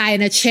white guy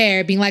in a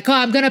chair being like, oh,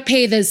 I'm going to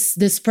pay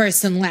this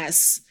person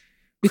less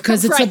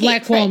because it's a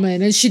Black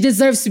woman and she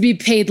deserves to be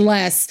paid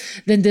less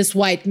than this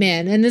white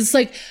man. And it's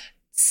like,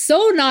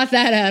 so not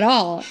that at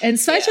all. And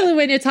especially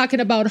when you're talking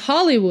about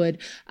Hollywood,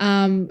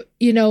 it's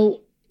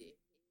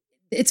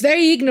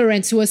very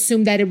ignorant to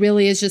assume that it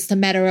really is just a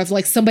matter of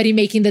like somebody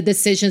making the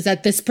decisions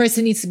that this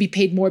person needs to be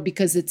paid more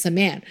because it's a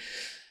man.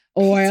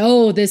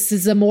 Or, this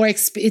is a more,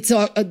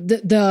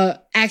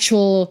 the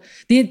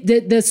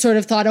sort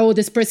of thought,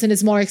 this person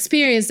is more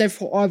experienced,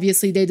 therefore,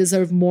 obviously they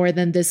deserve more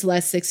than this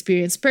less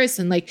experienced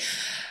person. Like,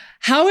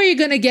 how are you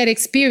going to get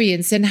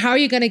experience and how are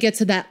you going to get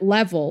to that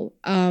level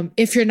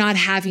if you're not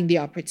having the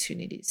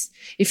opportunities,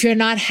 if you're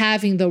not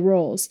having the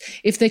roles,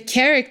 if the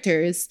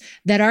characters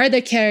that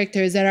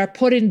are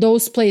put in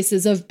those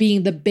places of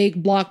being the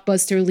big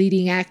blockbuster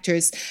leading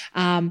actors,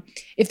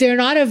 if they're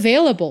not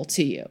available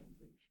to you?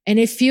 And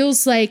it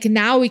feels like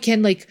now we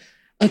can like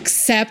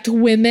accept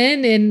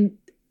women in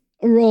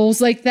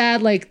roles like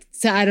that, like,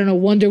 I don't know,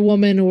 Wonder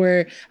Woman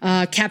or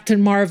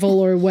Captain Marvel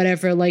or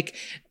whatever. Like,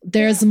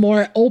 there's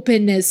more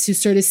openness to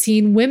sort of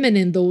seeing women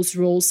in those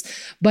roles.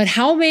 But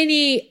how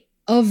many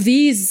of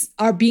these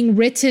are being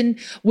written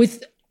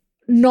with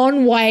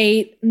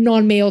non-white,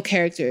 non-male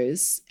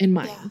characters in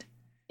mind?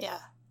 Yeah.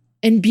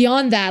 And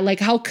beyond that, like,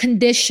 how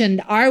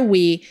conditioned are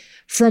we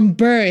from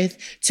birth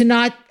to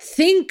not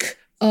think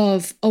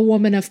of a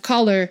woman of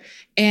color?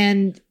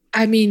 And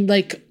I mean,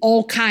 like,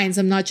 all kinds.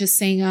 I'm not just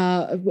saying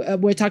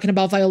we're talking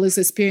about Viola's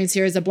experience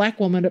here as a Black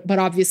woman, but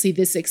obviously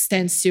this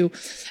extends to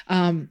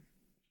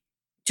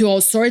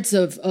all sorts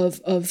of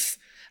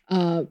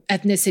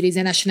ethnicities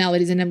and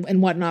nationalities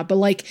and whatnot. But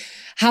like,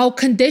 how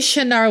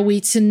conditioned are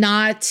we to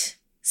not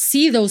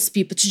see those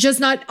people, to just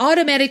not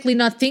automatically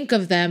not think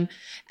of them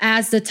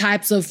as the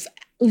types of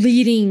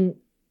leading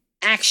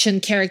action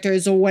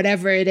characters or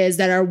whatever it is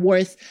that are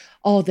worth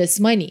all this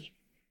money?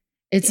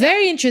 It's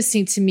very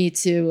interesting to me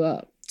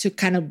to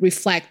kind of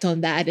reflect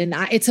on that. And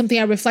it's something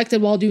I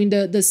reflected while doing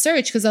the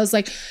search, because I was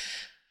like,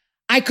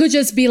 I could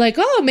just be like,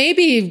 oh,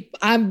 maybe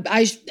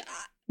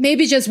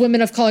maybe just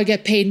women of color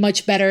get paid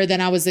much better than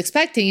I was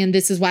expecting. And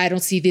this is why I don't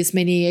see this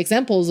many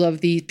examples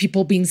of the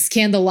people being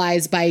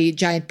scandalized by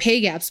giant pay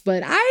gaps.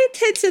 But I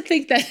tend to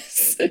think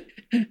that's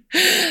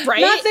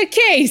not the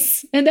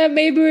case. And that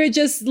maybe we're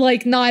just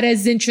like not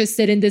as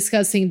interested in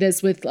discussing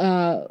this with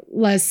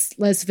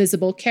less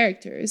visible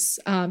characters.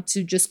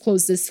 To just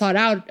close this thought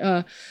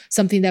out,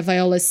 something that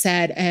Viola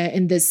said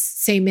in this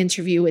same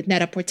interview with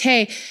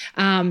Net-a-Porter,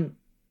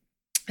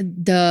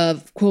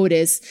 the quote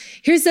is,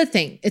 here's the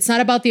thing, it's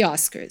not about the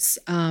Oscars.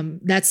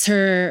 That's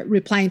her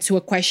replying to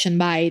a question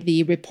by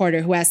the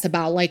reporter who asked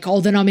about like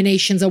all the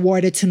nominations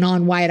awarded to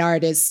non-white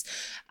artists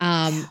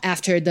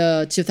after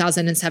the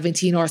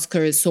 2017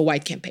 Oscars So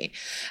White campaign.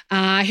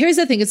 Here's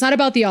the thing, it's not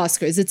about the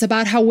Oscars. It's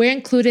about how we're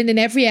included in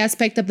every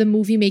aspect of the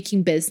movie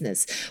making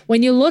business.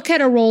 When you look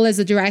at a role as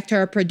a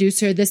director or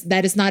producer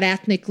that is not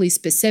ethnically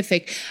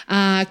specific,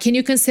 can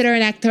you consider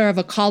an actor of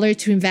a color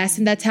to invest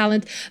in that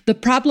talent? The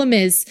problem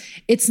is,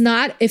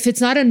 if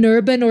it's not an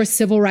urban or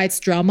civil rights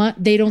drama,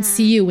 they don't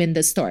see you in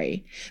the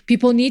story.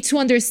 People need to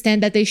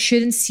understand that they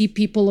shouldn't see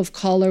people of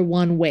color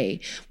one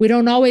way. We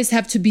don't always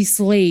have to be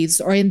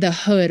slaves or in the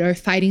hood or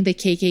fighting the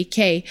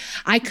KKK.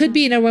 I could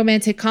be in a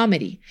romantic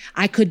comedy.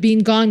 I could be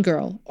in Gone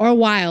Girl or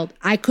Wild.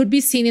 I could be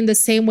seen in the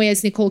same way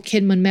as Nicole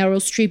Kidman,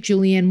 Meryl Streep,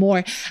 Julianne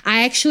Moore.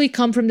 I actually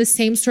come from the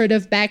same sort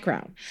of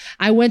background.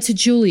 I went to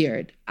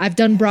Juilliard. I've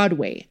done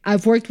Broadway.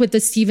 I've worked with the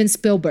Steven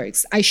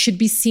Spielbergs. I should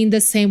be seen the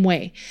same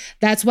way.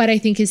 That's what I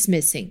think is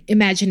missing,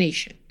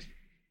 imagination.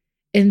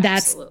 And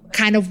that's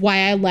kind of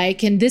why I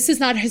like, and this is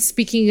not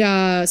speaking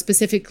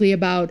specifically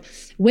about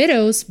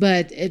widows,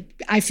 but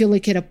I feel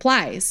like it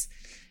applies.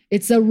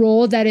 It's a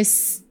role that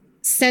is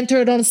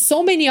centered on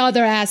so many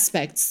other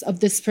aspects of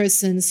this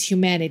person's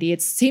humanity.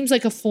 It seems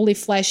like a fully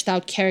fleshed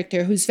out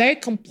character who's very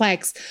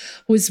complex,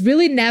 who's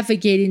really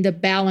navigating the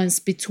balance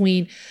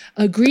between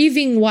a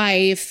grieving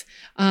wife,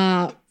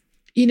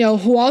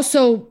 who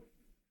also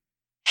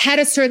had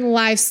a certain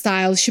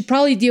lifestyle. She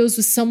probably deals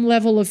with some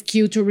level of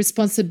guilt or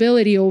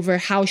responsibility over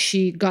how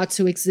she got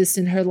to exist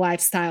in her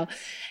lifestyle,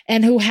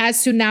 and who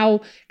has to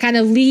now kind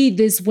of lead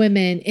these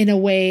women in a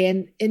way.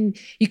 And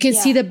you can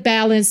see the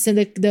balance and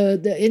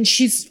and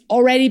she's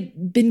already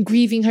been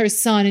grieving her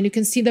son, and you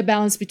can see the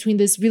balance between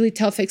this really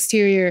tough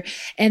exterior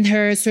and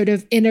her sort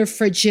of inner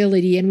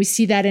fragility. And we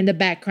see that in the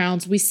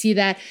backgrounds. We see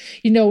that,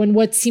 in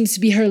what seems to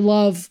be her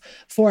love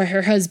for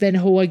her husband,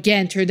 who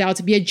again turned out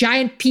to be a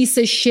giant piece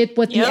of shit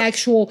with the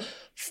actual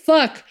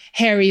fuck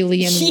Harry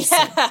Liam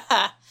Neeson.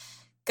 Yeah.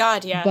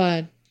 God, yeah.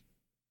 But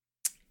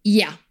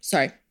yeah,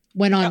 sorry.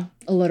 Went on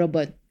a little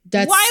bit.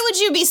 Why would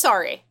you be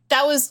sorry?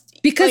 That was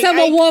because I'm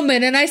a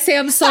woman and I say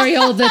I'm sorry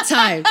all the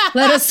time.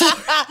 Let us.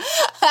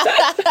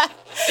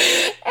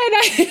 And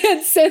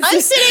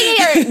I'm sitting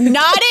here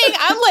nodding.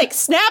 I'm like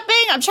snapping.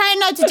 I'm trying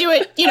not to do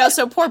it,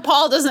 so poor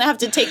Paul doesn't have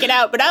to take it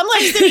out. But I'm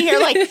like sitting here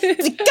like,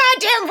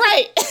 goddamn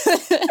right.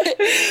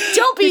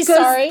 Don't be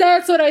sorry.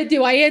 That's what I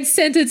do. I end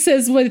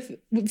sentences with,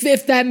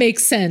 if that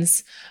makes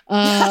sense.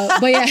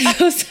 But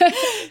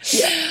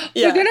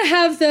we're gonna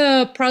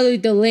have probably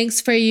the links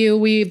for you.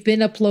 We've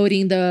been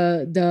uploading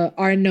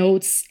our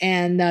notes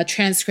and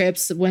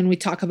transcripts when we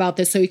talk about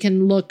this, so you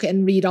can look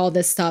and read all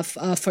this stuff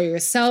for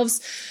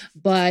yourselves.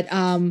 But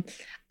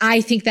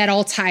I think that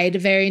all tied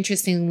very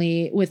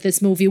interestingly with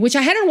this movie, which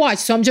I hadn't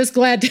watched, so I'm just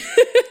glad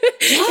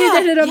it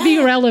ended up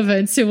being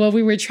relevant to what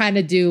we were trying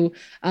to do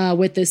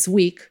with this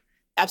week.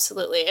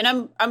 Absolutely,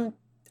 and I'm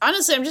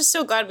honestly, I'm just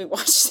so glad we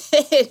watched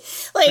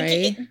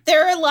it.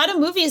 There are a lot of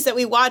movies that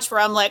we watch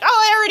where I'm like,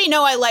 oh, I already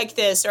know I like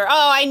this, or,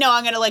 oh, I know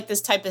I'm going to like this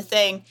type of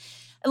thing.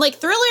 And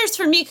thrillers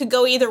for me could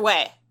go either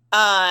way.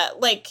 I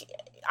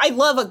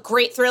love a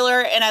great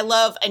thriller and I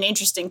love an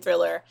interesting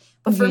thriller.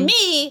 But for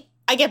me,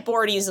 I get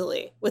bored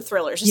easily with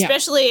thrillers,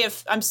 especially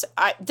if I'm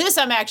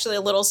actually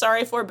a little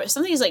sorry for, but if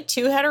something's like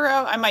too hetero,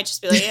 I might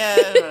just be like, yeah,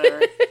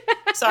 whatever.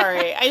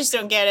 Sorry, I just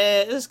don't get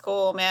it. It's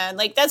cool, man.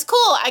 That's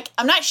cool.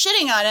 I'm not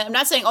shitting on it. I'm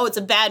not saying, oh, it's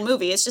a bad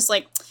movie. It's just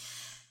like,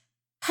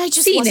 I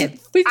just seen wasn't.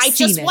 it. We've I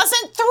seen just it.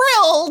 wasn't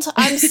thrilled.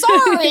 I'm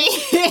sorry.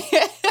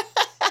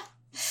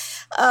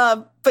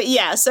 But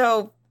yeah,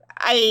 so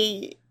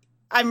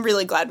I'm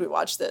really glad we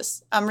watched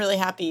this. I'm really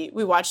happy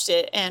we watched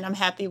it, and I'm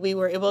happy we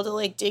were able to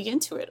like dig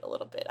into it a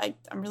little bit.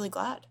 I'm really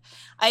glad.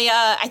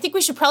 I think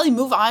we should probably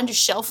move on to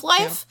Shelf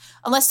Life,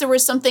 unless there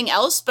was something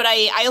else. But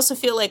I also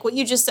feel like what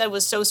you just said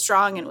was so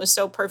strong and was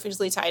so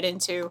perfectly tied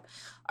into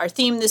our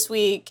theme this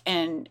week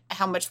and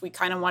how much we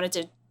kind of wanted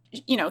to,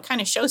 you know, kind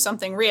of show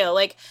something real.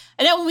 Like,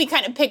 I know when we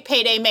kind of pick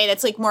Payday May,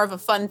 that's like more of a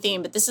fun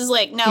theme, but this is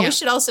like, no, we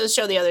should also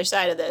show the other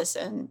side of this.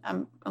 And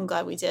I'm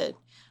glad we did.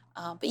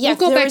 But yeah,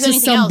 we'll go back to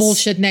some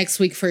bullshit next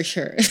week for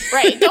sure.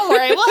 Right. Don't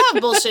worry. We'll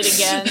have bullshit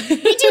again.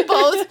 We do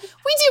both.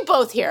 We do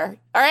both here.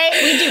 All right.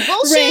 We do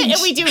bullshit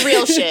and we do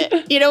real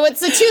shit. You know, it's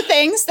the two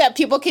things that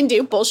people can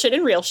do, bullshit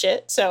and real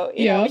shit. So,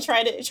 you know, we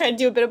try to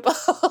do a bit of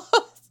both.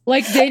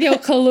 Like Daniel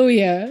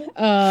Kaluuya,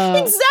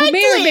 exactly. who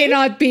may or may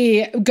not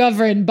be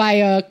governed by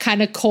a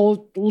kind of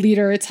cult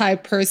leader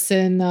type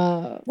person.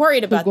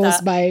 Worried about who goes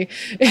that. By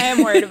I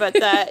am worried about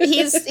that.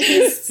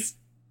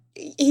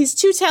 He's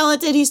too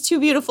talented. He's too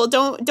beautiful.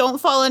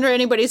 Don't fall under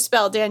anybody's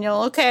spell,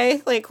 Daniel.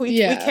 Okay, like we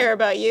care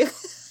about you.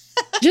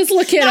 Just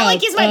look it Not up. like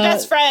he's my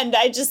best friend.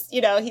 I just,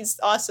 you know, he's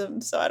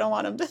awesome. So I don't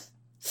want him to.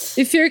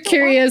 If you're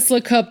curious,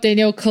 look up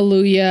Daniel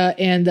Kaluuya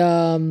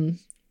and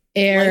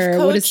Air.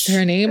 What is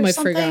her name? I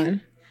forgot.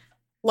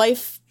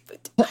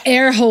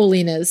 Air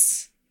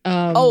Holiness.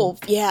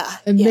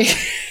 And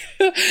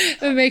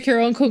make your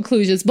own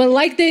conclusions. But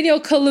like Daniel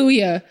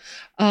Kaluuya,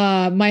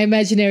 my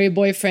imaginary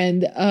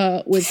boyfriend,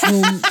 with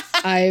whom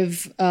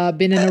I've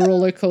been in a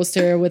roller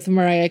coaster with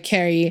Mariah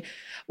Carey,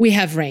 we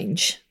have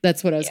range.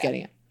 That's what I was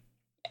getting at.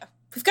 Yeah.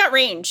 We've got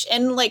range.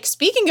 And like,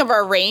 speaking of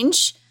our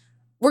range,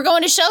 we're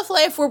going to Shelf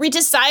Life where we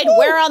decide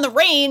where on the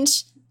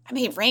range. I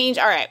mean, range.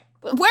 All right.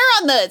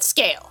 Where on the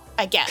scale,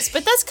 I guess.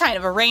 But that's kind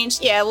of a range.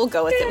 Yeah, we'll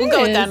go with it. We'll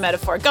go with that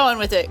metaphor. Going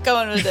with it.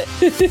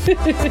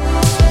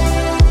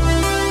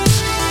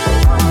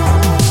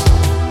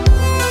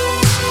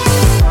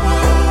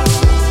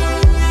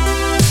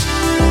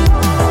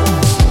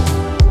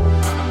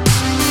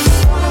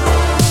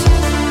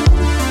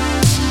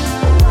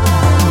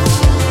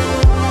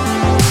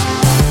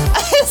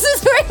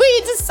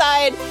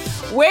 Decide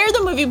where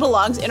the movie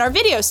belongs in our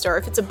video store.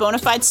 If it's a bona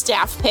fide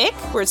staff pick,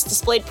 where it's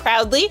displayed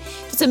proudly,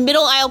 if it's a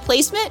middle aisle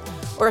placement,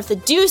 or if the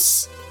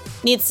deuce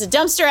needs the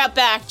dumpster out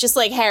back, just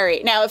like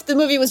Harry. Now, if the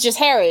movie was just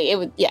Harry, it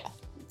would,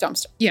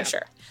 dumpster, for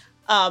sure.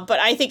 But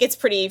I think it's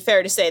pretty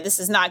fair to say this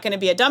is not going to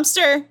be a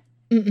dumpster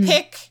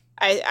pick.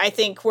 I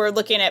think we're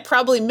looking at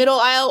probably middle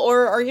aisle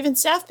or even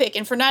staff pick.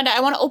 And Fernanda,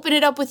 I want to open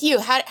it up with you.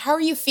 How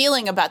are you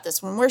feeling about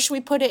this one? Where should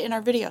we put it in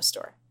our video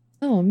store?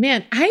 Oh,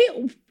 man.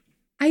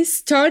 I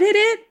started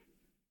it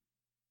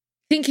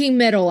thinking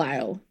middle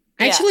aisle.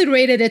 I actually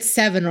rated it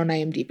 7 on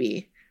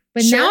IMDb.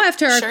 But now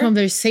after our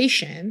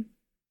conversation,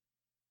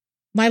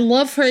 my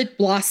love for it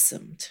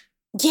blossomed.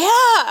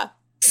 Yeah.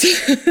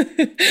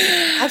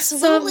 Absolutely.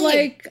 So I'm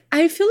like,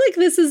 I feel like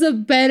this is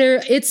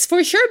it's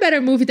for sure a better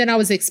movie than I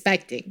was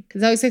expecting.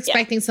 Because I was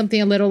expecting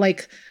something a little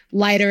like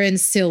lighter and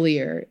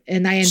sillier.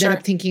 And I ended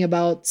up thinking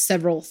about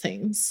several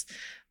things.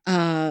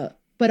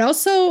 But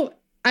also,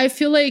 I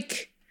feel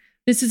like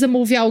this is a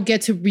movie I'll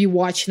get to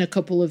rewatch in a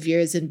couple of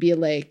years and be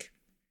like,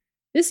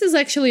 this is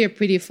actually a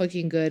pretty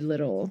fucking good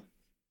little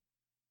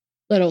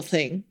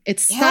thing.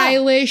 It's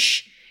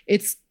stylish.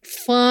 It's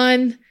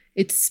fun.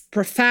 It's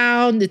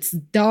profound. It's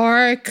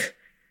dark.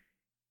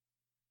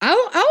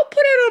 I'll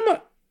put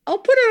it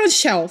on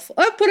shelf.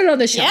 I'll put it on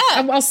the shelf.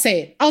 Yeah. I'll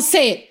say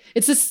it.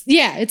 It's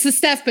a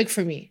staff pick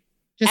for me.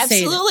 Just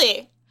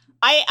absolutely.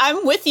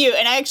 I'm with you,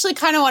 and I actually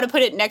kind of want to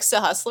put it next to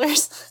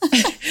Hustlers. I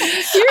don't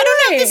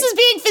know if this is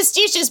being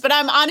facetious, but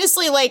I'm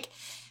honestly like,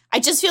 I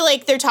just feel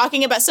like they're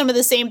talking about some of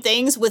the same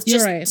things with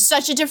just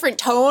such a different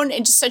tone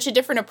and just such a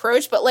different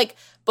approach. But like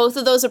both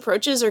of those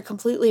approaches are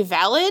completely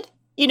valid,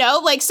 you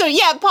know? Like, so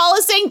yeah, Paul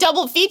is saying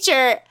double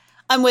feature.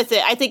 I'm with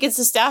it. I think it's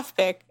a staff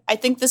pick. I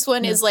think this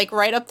one is like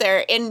right up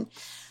there in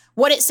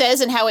what it says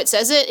and how it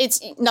says it.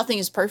 It's nothing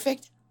is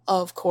perfect,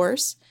 of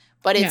course,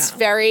 but it's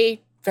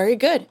very, very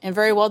good and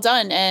very well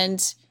done.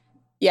 And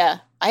yeah,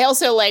 I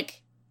also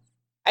like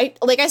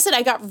I said,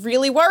 I got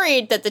really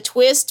worried that the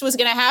twist was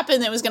going to happen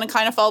and it was going to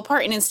kind of fall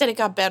apart. And instead it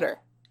got better.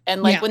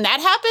 And like when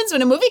that happens,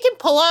 when a movie can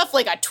pull off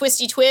like a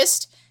twisty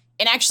twist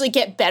and actually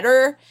get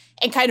better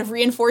and kind of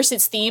reinforce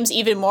its themes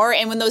even more.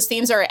 And when those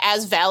themes are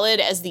as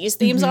valid as these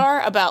themes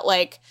are about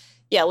like,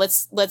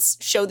 let's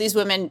show these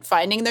women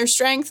finding their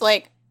strength,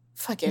 like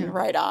fucking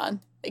right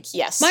on. Like,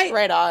 yes,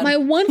 right on. My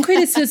one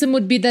criticism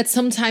would be that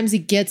sometimes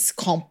it gets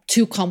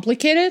too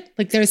complicated.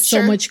 Like there's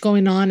so much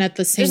going on at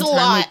the same time. There's a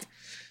lot. Like,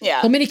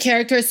 so many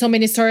characters, so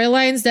many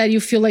storylines that you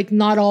feel like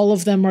not all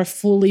of them are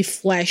fully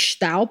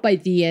fleshed out by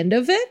the end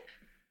of it.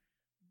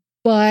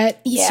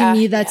 But to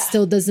me, that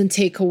still doesn't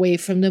take away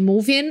from the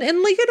movie. And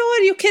like, you know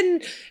what? You can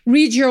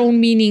read your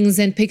own meanings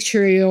and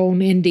picture your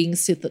own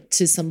endings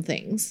to some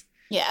things.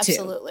 Yeah,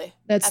 absolutely.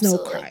 That's no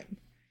crime.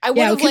 I would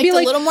have liked a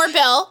little more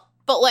Belle,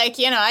 but like,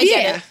 you know, I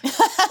get it.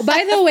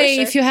 By the way,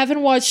 sure. if you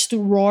haven't watched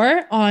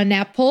Roar on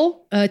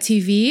Apple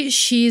TV,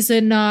 she's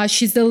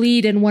the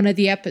lead in one of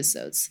the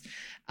episodes.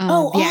 The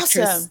awesome.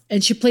 Actress.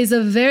 And she plays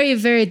a very,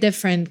 very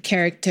different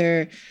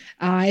character.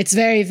 It's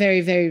very,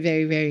 very, very,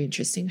 very, very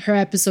interesting. Her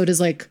episode is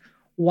like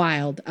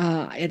wild.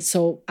 And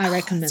so I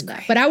recommend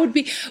that. But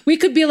we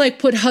could be like,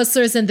 put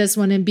Hustlers in this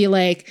one and be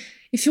like,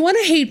 if you want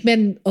to hate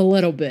men a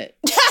little bit,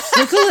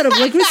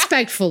 like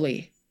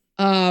respectfully,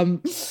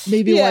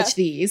 maybe watch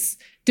these.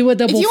 Do a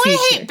double feature. If you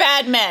want to hate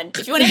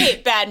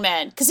bad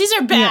men, because these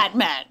are bad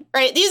men,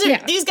 right?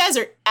 These guys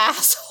are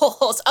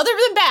assholes. Other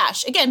than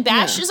Bash. Again,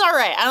 Bash is all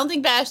right. I don't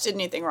think Bash did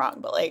anything wrong,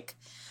 but like,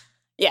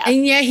 yeah.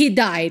 And yet he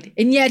died.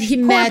 And yet he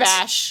met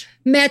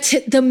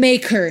the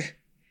maker.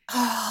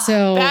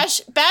 So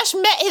Bash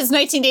met his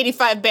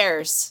 1985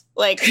 Bears.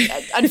 Like,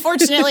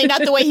 unfortunately,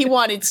 not the way he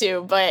wanted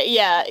to, but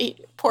yeah,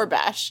 poor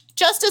Bash.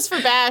 Justice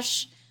for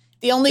Bash.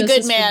 The only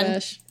good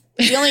man.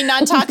 The only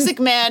non-toxic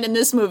man in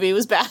this movie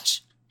was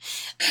Bash.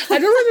 I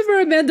don't remember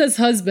Amanda's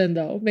husband,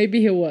 though.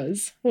 Maybe he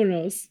was. Who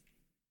knows?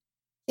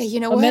 Yeah, you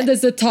know what? Amanda's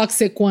the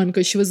toxic one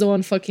because she was the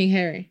one fucking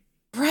Harry.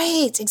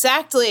 Right,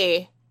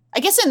 exactly. I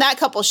guess in that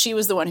couple, she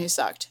was the one who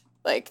sucked.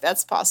 Like,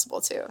 that's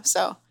possible, too.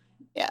 So,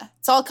 yeah,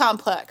 it's all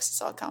complex.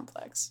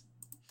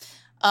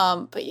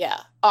 But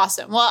yeah,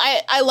 awesome. Well,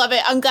 I love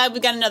it. I'm glad we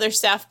got another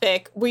staff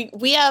pick. We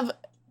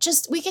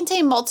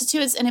contain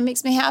multitudes, and it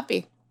makes me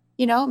happy.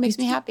 You know, it makes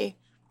me happy.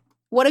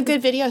 What a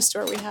good video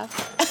store we have.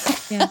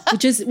 Yeah,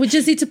 we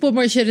just need to put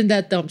more shit in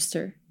that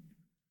dumpster.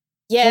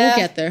 Yeah, but we'll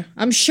get there.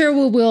 I'm sure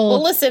we will.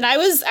 Well, listen, I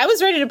was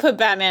ready to put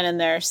Batman in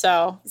there,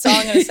 so that's all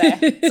I'm gonna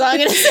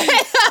say.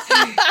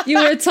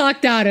 You were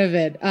talked out of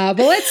it, but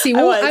let's see.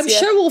 I'm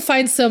sure we'll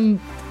find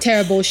some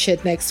terrible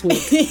shit next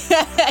week.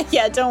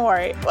 Yeah, don't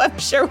worry. I'm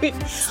sure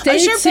tuned.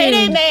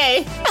 Payday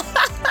May.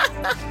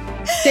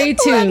 Stay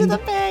tuned.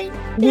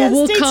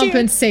 We'll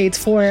compensate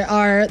for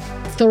our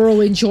thorough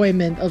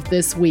enjoyment of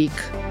this week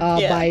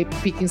by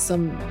picking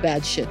some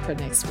bad shit for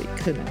next week.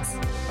 Who knows?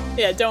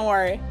 Yeah, don't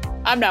worry.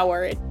 I'm not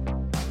worried.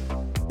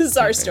 This is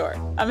our store.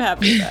 I'm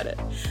happy about it.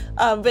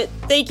 But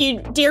thank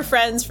you, dear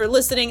friends, for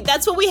listening.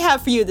 That's what we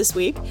have for you this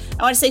week.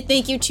 I want to say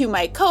thank you to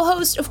my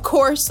co-host, of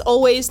course,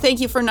 always. Thank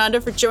you,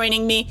 Fernanda, for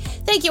joining me.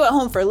 Thank you at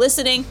home for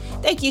listening.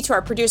 Thank you to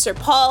our producer,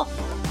 Paul.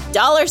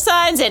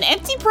 $signs and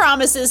empty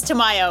promises to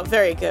Mayo.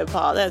 Very good,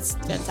 Paul. That's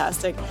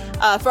fantastic.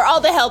 For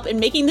all the help in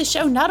making the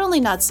show not only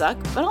not suck,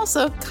 but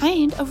also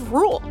kind of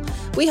rule.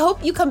 We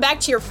hope you come back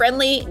to your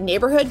friendly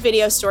neighborhood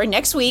video store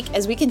next week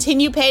as we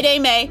continue Payday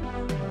May.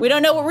 We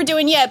don't know what we're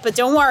doing yet, but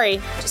don't worry.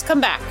 Just come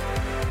back.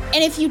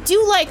 And if you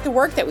do like the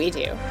work that we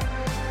do,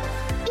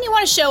 and you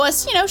want to show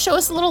us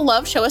a little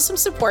love, show us some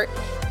support,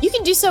 you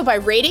can do so by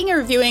rating and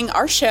reviewing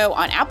our show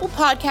on Apple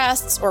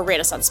Podcasts or rate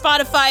us on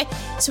Spotify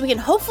so we can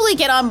hopefully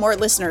get on more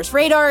listeners'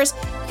 radars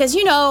because,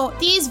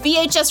 these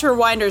VHS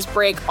rewinders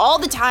break all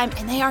the time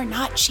and they are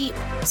not cheap.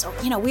 So,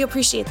 we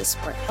appreciate the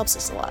support. It helps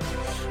us a lot.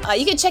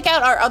 You can check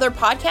out our other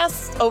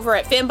podcasts over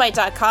at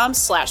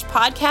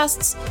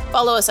fanbyte.com/podcasts.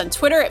 Follow us on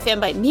Twitter at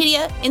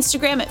fanbytemedia,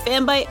 Instagram at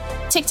fanbyte,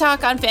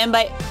 TikTok on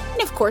fanbyte,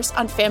 and of course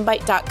on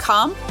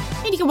fanbyte.com.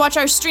 And you can watch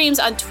our streams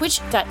on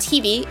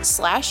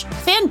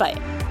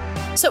twitch.tv/fanbyte.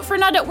 So,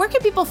 Fernanda, where can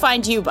people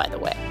find you, by the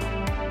way?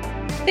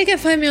 They can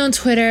find me on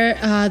Twitter,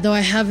 though I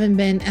haven't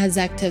been as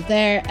active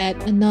there, at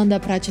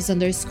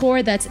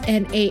NandaPrates_. That's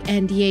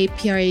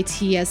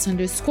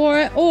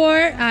NandaPrates_.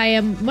 Or I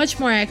am much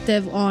more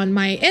active on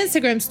my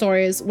Instagram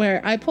stories where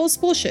I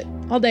post bullshit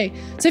all day.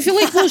 So if you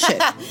like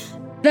bullshit,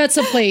 that's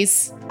a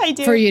place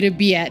for you to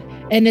be at.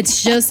 And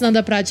it's just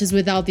NandaPrates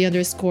without the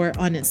underscore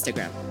on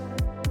Instagram.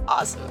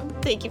 Awesome.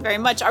 Thank you very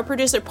much. Our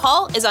producer,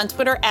 Paul, is on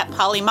Twitter at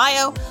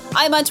PollyMayo.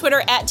 I'm on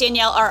Twitter at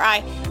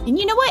DanielleRI. And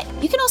you know what?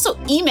 You can also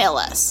email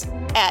us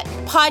at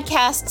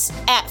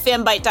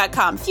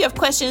podcasts@fanbyte.com. If you have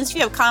questions, if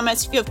you have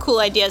comments, if you have cool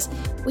ideas,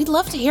 we'd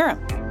love to hear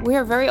them. We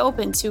are very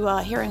open to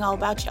hearing all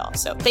about y'all.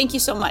 So thank you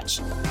so much.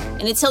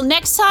 And until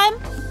next time,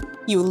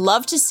 you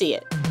love to see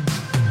it.